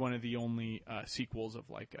 which would be one of the only sequels of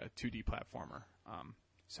like a 2D platformer.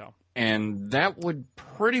 And that would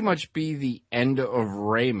pretty much be the end of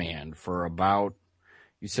Rayman for about,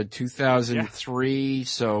 you said 2003,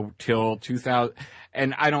 so till 2000.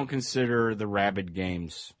 And I don't consider the Rabbids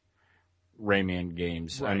games Rayman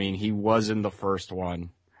games. Right. I mean, he was in the first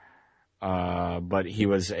one, but he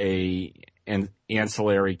was an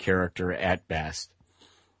ancillary character at best.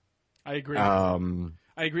 I agree. I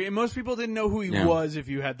agree. And most people didn't know who he was if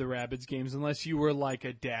you had the Rabbids games, unless you were like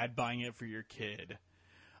a dad buying it for your kid.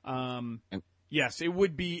 Yes, it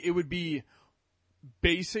would be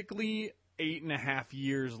basically 8.5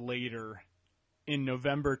 years later in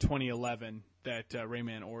November 2011 that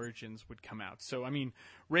Rayman Origins would come out. So, I mean,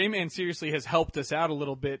 Rayman seriously has helped us out a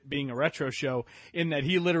little bit being a retro show in that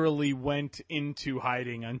he literally went into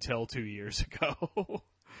hiding until 2 years ago.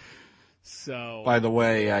 So, by the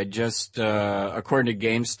way, I just, according to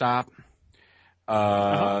GameStop,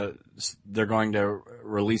 they're going to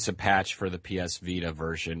release a patch for the PS Vita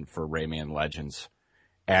version for Rayman Legends,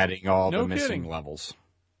 adding all the missing levels.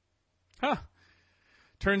 Huh.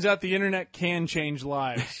 Turns out the internet can change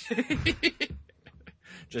lives.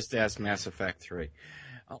 Just ask Mass Effect 3.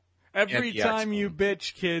 Every time you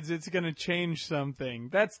bitch, kids, it's going to change something.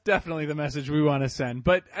 That's definitely the message we want to send.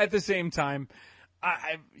 But at the same time,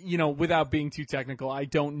 I without being too technical, I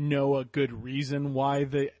don't know a good reason why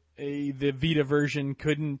the Vita version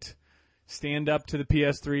couldn't stand up to the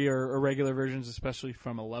PS3 or regular versions, especially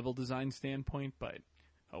from a level design standpoint. But,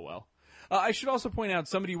 oh well. I should also point out,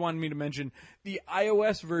 somebody wanted me to mention, the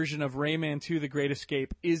iOS version of Rayman 2 The Great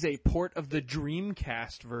Escape is a port of the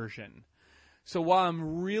Dreamcast version. So while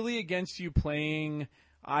I'm really against you playing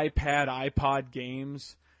iPad, iPod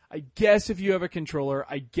games, I guess if you have a controller,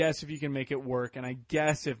 I guess if you can make it work, and I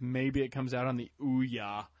guess if maybe it comes out on the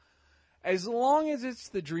Ouya, as long as it's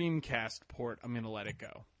the Dreamcast port, I'm going to let it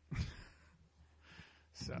go.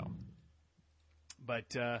 So...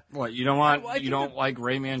 But what, you don't want? You don't like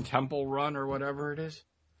Rayman Temple Run or whatever it is?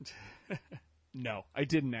 No, I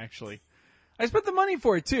didn't actually. I spent the money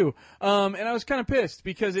for it too, and I was kind of pissed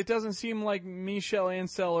because it doesn't seem like Michel,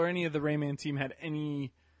 Ansel, or any of the Rayman team had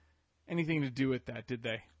anything to do with that, did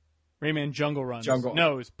they? Rayman Jungle Run.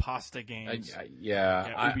 No, it was Pasta Games.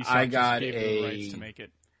 Ubisoft I got gave them the rights to make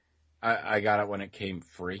it. I got it when it came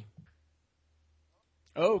free.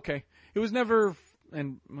 Oh, okay. It was never,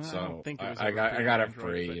 and well, so I don't think it was. I got it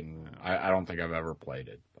free, but, and I don't think I've ever played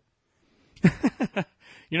it.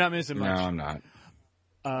 You're not missing much. No, I'm not.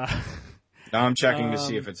 Now I'm checking to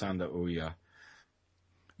see if it's on the Ouya.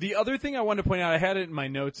 The other thing I wanted to point out, I had it in my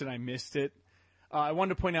notes and I missed it. I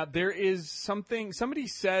wanted to point out there is something, somebody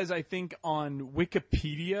says, I think on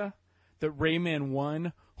Wikipedia, that Rayman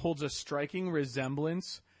 1 holds a striking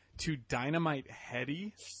resemblance to Dynamite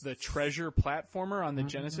Headdy, the treasure platformer on the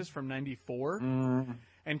Genesis from '94.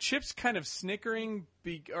 And Chip's kind of snickering,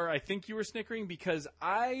 or I think you were snickering, because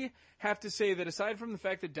I have to say that aside from the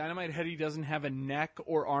fact that Dynamite Headdy doesn't have a neck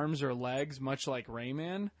or arms or legs, much like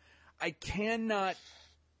Rayman, I cannot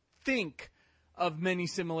think of many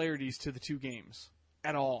similarities to the two games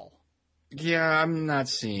at all. Yeah, I'm not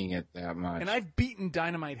seeing it that much. And I've beaten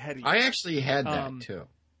Dynamite Headdy. I actually had that too.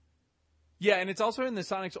 Yeah, and it's also in the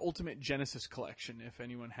Sonic's Ultimate Genesis collection, if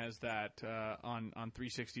anyone has that on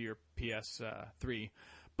 360 or PS3.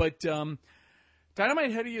 But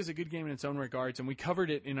Dynamite Headdy is a good game in its own regards, and we covered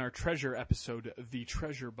it in our Treasure episode, The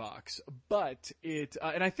Treasure Box. But it,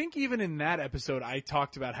 and I think even in that episode, I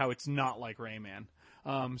talked about how it's not like Rayman.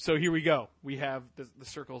 So here we go. We have the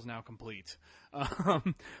circle's now complete.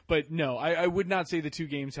 But no, I would not say the two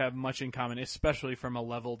games have much in common, especially from a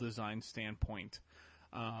level design standpoint.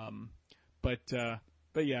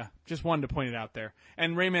 But yeah, just wanted to point it out there.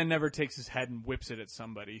 And Rayman never takes his head and whips it at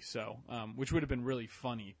somebody, so which would have been really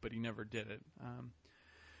funny, but he never did it.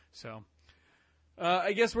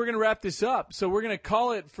 I guess we're going to wrap this up. So we're going to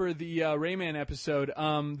call it for the Rayman episode.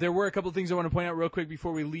 There were a couple of things I want to point out real quick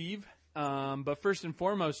before we leave. But first and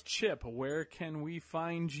foremost, Chip, where can we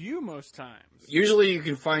find you most times? Usually you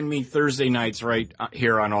can find me Thursday nights right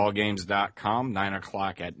here on allgames.com, 9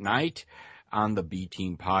 o'clock at night, on the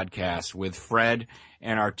B-Team podcast with Fred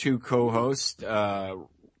and our two co-hosts,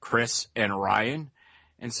 Chris and Ryan.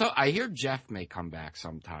 And so I hear Jeff may come back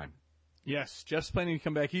sometime. Yes, Jeff's planning to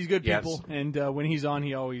come back. He's good people, and when he's on,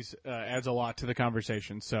 he always adds a lot to the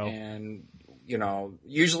conversation. So, and you know,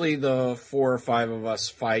 usually the 4 or 5 of us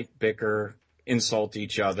fight, bicker, insult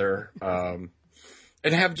each other, and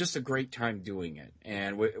have just a great time doing it.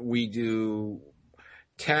 And we do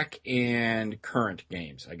tech and current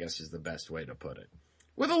games, I guess is the best way to put it.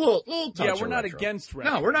 With a little touch Yeah, we're not retro. against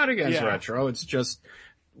retro. No, we're not against retro. It's just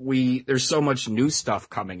there's so much new stuff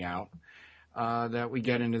coming out that we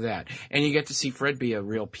get into that. And you get to see Fred be a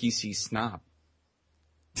real PC snob.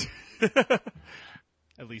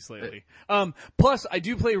 At least lately. Plus, I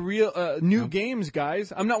do play real new games,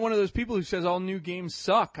 guys. I'm not one of those people who says all new games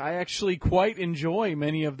suck. I actually quite enjoy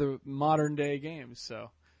many of the modern day games,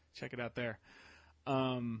 so check it out there.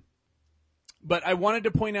 But I wanted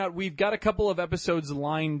to point out we've got a couple of episodes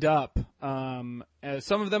lined up. Some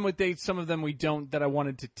of them with dates, some of them we don't, that I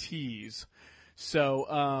wanted to tease.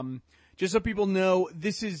 So just so people know,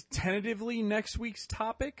 this is tentatively next week's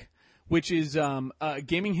topic, which is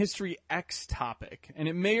Gaming History X topic, and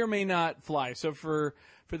it may or may not fly. So for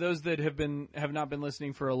those that have not been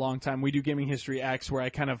listening for a long time, we do Gaming History X, where I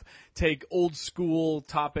kind of take old school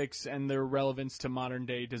topics and their relevance to modern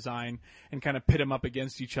day design and kind of pit them up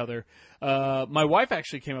against each other. My wife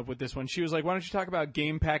actually came up with this one. She was like, "Why don't you talk about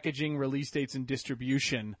game packaging, release dates, and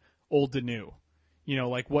distribution, old to new?" You know,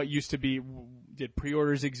 like what used to be, did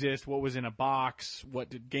pre-orders exist? What was in a box?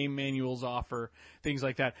 What did game manuals offer? Things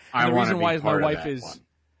like that. And the reason why is my wife is,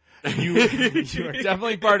 you are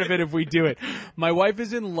definitely part of it if we do it. My wife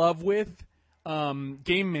is in love with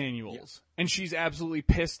game manuals, and she's absolutely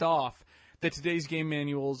pissed off that today's game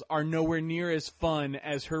manuals are nowhere near as fun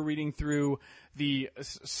as her reading through the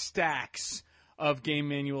stacks of game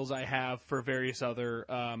manuals I have for various other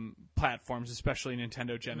platforms, especially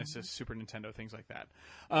Nintendo, Genesis, Super Nintendo, things like that.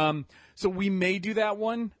 So we may do that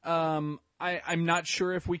one. I'm not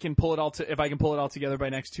sure if we can pull it all if I can pull it all together by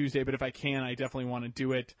next Tuesday, but if I can, I definitely want to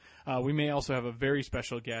do it. We may also have a very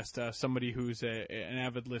special guest, somebody who's an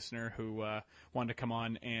avid listener who wanted to come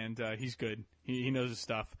on, and he's good. He knows his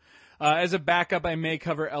stuff. As a backup, I may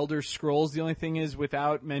cover Elder Scrolls. The only thing is,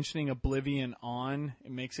 without mentioning Oblivion on, it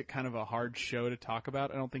makes it kind of a hard show to talk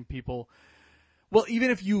about. I don't think people... Well, even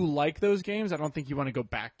if you like those games, I don't think you want to go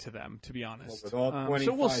back to them, to be honest. Well, with all 25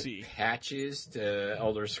 so we'll see. patches to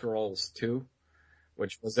Elder Scrolls 2,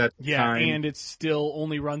 which was at the time. and it still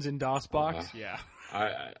only runs in DOSBox.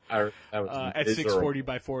 That was at 640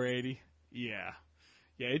 by 480. Yeah,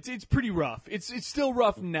 it's pretty rough. It's still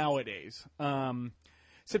rough nowadays.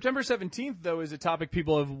 September 17th, though, is a topic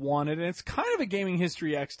people have wanted, and it's kind of a Gaming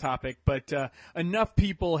History X topic, but enough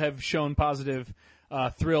people have shown positive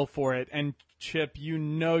thrill for it. And Chip,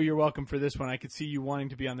 you're welcome for this one. I could see you wanting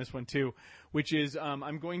to be on this one too, which is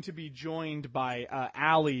I'm going to be joined by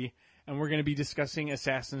Allie, and we're going to be discussing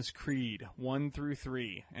Assassin's Creed 1 through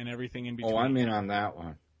 3 and everything in between. Oh, I'm in on that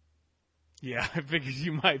one. Yeah, I figured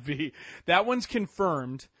you might be. That one's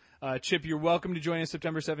confirmed. Chip, you're welcome to join us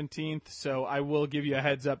September 17th, so I will give you a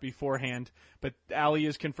heads up beforehand. But Allie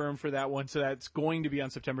is confirmed for that one, so that's going to be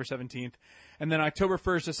on September 17th. And then October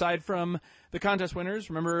 1st, aside from the contest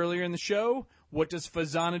winners, remember earlier in the show, what does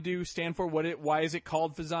Fazanadu stand for? Why is it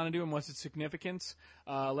called Fazanadu, and what's its significance?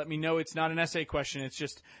 Let me know. It's not an essay question. It's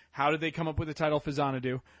just how did they come up with the title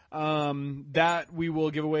Fazanadu? That we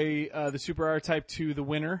will give away the Super R-Type to the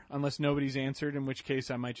winner, unless nobody's answered, in which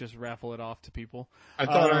case I might just raffle it off to people. I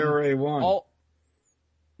thought I already won.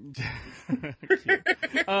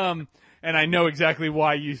 And I know exactly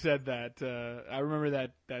why you said that. I remember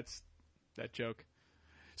that joke.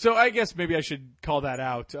 So I guess maybe I should call that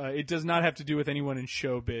out. It does not have to do with anyone in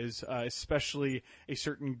showbiz, especially a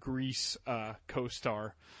certain Grease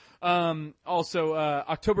co-star. Also,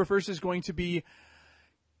 October 1st is going to be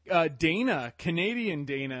Dana, Canadian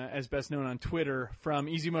Dana, as best known on Twitter, from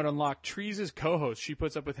Easy Mode Unlocked, Trees' co-host. She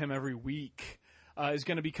puts up with him every week. Is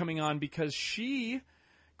going to be coming on because she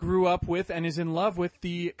grew up with and is in love with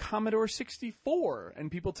the Commodore 64. And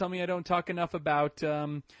people tell me I don't talk enough about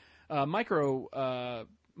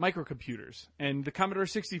microcomputers. And the Commodore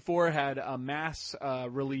 64 had a mass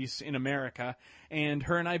release in America, and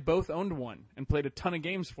her and I both owned one and played a ton of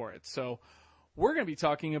games for it. So we're going to be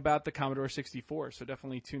talking about the Commodore 64, so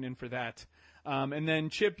definitely tune in for that. And then,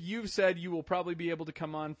 Chip, you've said you will probably be able to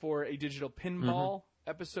come on for a digital pinball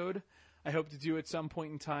episode. I hope to do at some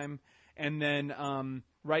point in time. And then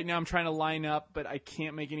right now I'm trying to line up, but I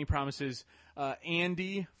can't make any promises.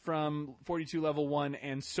 Andy from 42 Level 1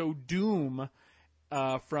 and So Doom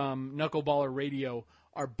from Knuckleballer Radio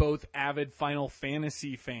are both avid Final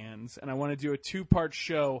Fantasy fans. And I want to do a 2-part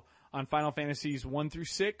show on Final Fantasies 1 through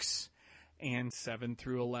 6 and 7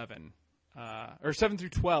 through 11. Or 7 through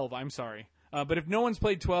 12, I'm sorry. But if no one's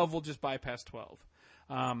played 12, we'll just bypass 12.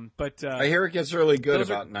 But I hear it gets really good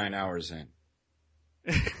about 9 hours in.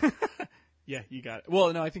 Yeah, you got it.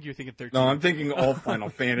 Well, no, I think you're thinking 13. No, I'm thinking all Final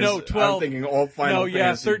Fantasy. No, 12. I'm thinking all Final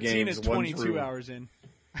Fantasy 13 games, is 22 hours in.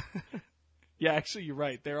 Yeah, actually, you're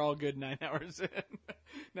right. They're all good 9 hours in.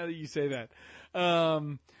 Now that you say that.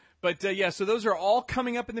 So those are all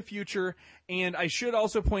coming up in the future. And I should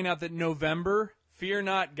also point out that November, fear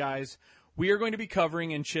not, guys, we are going to be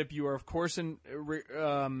covering, and Chip, you are, of course,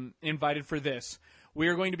 invited for this. We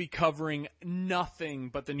are going to be covering nothing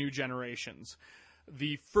but the new generations.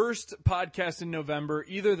 The first podcast in November,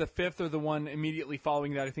 either the 5th or the one immediately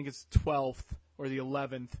following that, I think it's 12th or the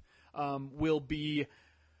 11th, will be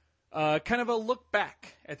kind of a look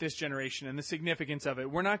back at this generation and the significance of it.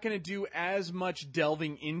 We're not going to do as much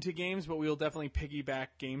delving into games, but we will definitely piggyback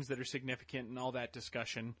games that are significant and all that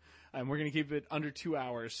discussion. And we're going to keep it under 2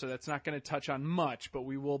 hours, so that's not going to touch on much, but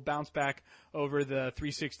we will bounce back over the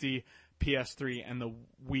 360, PS3, and the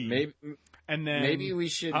Wii. Maybe we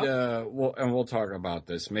should, we'll talk about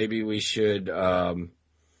this. Maybe we should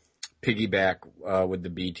piggyback with the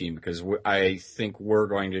B team, because I think we're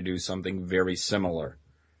going to do something very similar.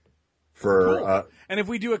 Cool. And if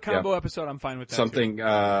we do a combo episode, I'm fine with that. Something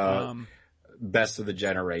best of the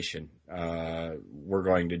generation. We're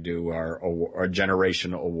going to do our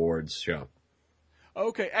generation awards show.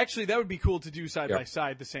 Okay, actually, that would be cool to do side by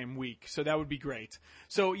side the same week, so that would be great.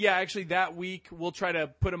 So, yeah, actually, that week, we'll try to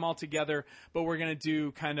put them all together, but we're going to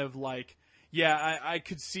do kind of like, I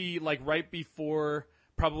could see, like, right before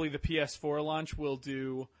probably the PS4 launch, we'll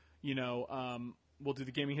do, we'll do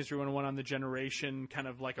the Gaming History 101 on the generation, kind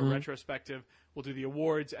of like a retrospective. We'll do the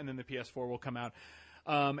awards, and then the PS4 will come out.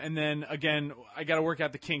 And then, again, I got to work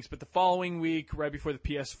out the kinks, but the following week, right before the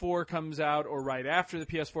PS4 comes out, or right after the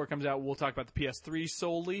PS4 comes out, we'll talk about the PS3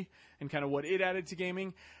 solely and kind of what it added to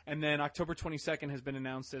gaming. And then October 22nd has been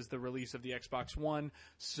announced as the release of the Xbox One,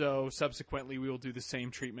 so subsequently we will do the same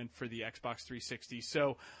treatment for the Xbox 360.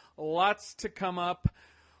 So lots to come up.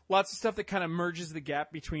 Lots of stuff that kind of merges the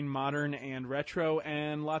gap between modern and retro,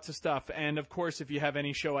 and lots of stuff. And, of course, if you have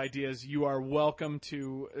any show ideas, you are welcome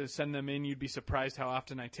to send them in. You'd be surprised how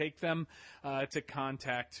often I take them to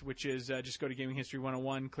contact, which is just go to Gaming History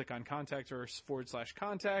 101, click on contact or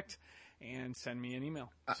 /contact, and send me an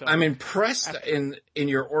email. So, I'm impressed in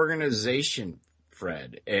your organization,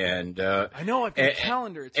 Fred, and I know I've got a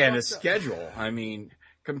calendar and a schedule. I mean,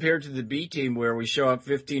 compared to the B team where we show up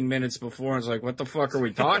 15 minutes before and it's like, what the fuck are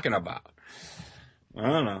we talking about? I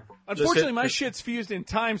don't know. Unfortunately, my shit's fused in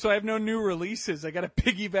time, so I have no new releases. I got to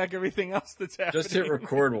piggyback everything else that's happening. Just hit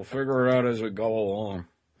record. We'll figure it out as we go along.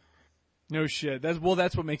 No shit. That's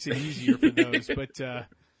what makes it easier for those. But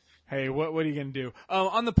hey, what are you gonna do?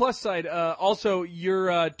 On the plus side, also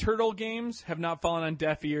your turtle games have not fallen on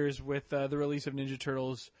deaf ears with the release of Ninja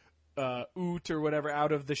Turtles Oot or whatever,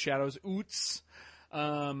 Out of the Shadows Oots.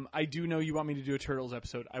 I do know you want me to do a Turtles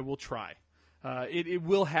episode. I will try. It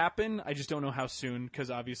will happen. I just don't know how soon because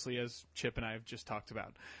obviously, as Chip and I have just talked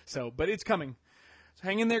about. But it's coming. So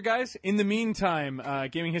hang in there, guys. In the meantime,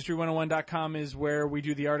 GamingHistory101.com is where we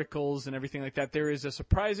do the articles and everything like that. There is a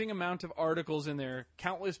surprising amount of articles in there.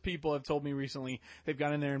 Countless people have told me recently they've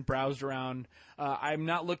gone in there and browsed around. I'm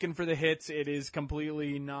not looking for the hits. It is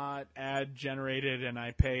completely not ad generated, and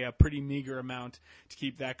I pay a pretty meager amount to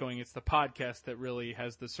keep that going. It's the podcast that really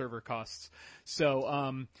has the server costs.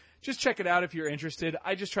 So, just check it out if you're interested.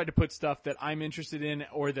 I just tried to put stuff that I'm interested in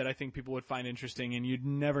or that I think people would find interesting, and you'd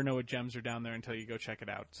never know what gems are down there until you go check it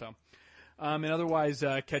out. So, and otherwise,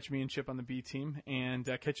 catch me and Chip on the B team, and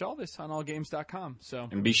catch all this on allgames.com. So,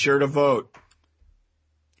 and be sure to vote.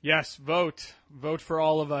 Yes, vote. Vote for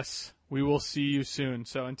all of us. We will see you soon.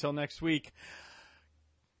 So until next week,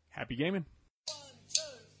 happy gaming.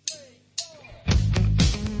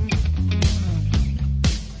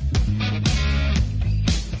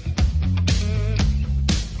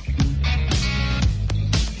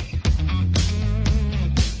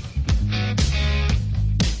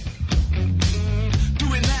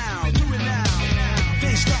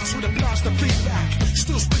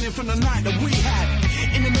 From the night that we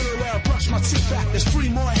had in the middle where I brush my teeth back. There's 3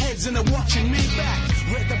 more heads and they're watching me back.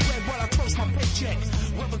 Read the bread while I toast my paycheck.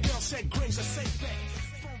 Well, the girl said grace a safe bet.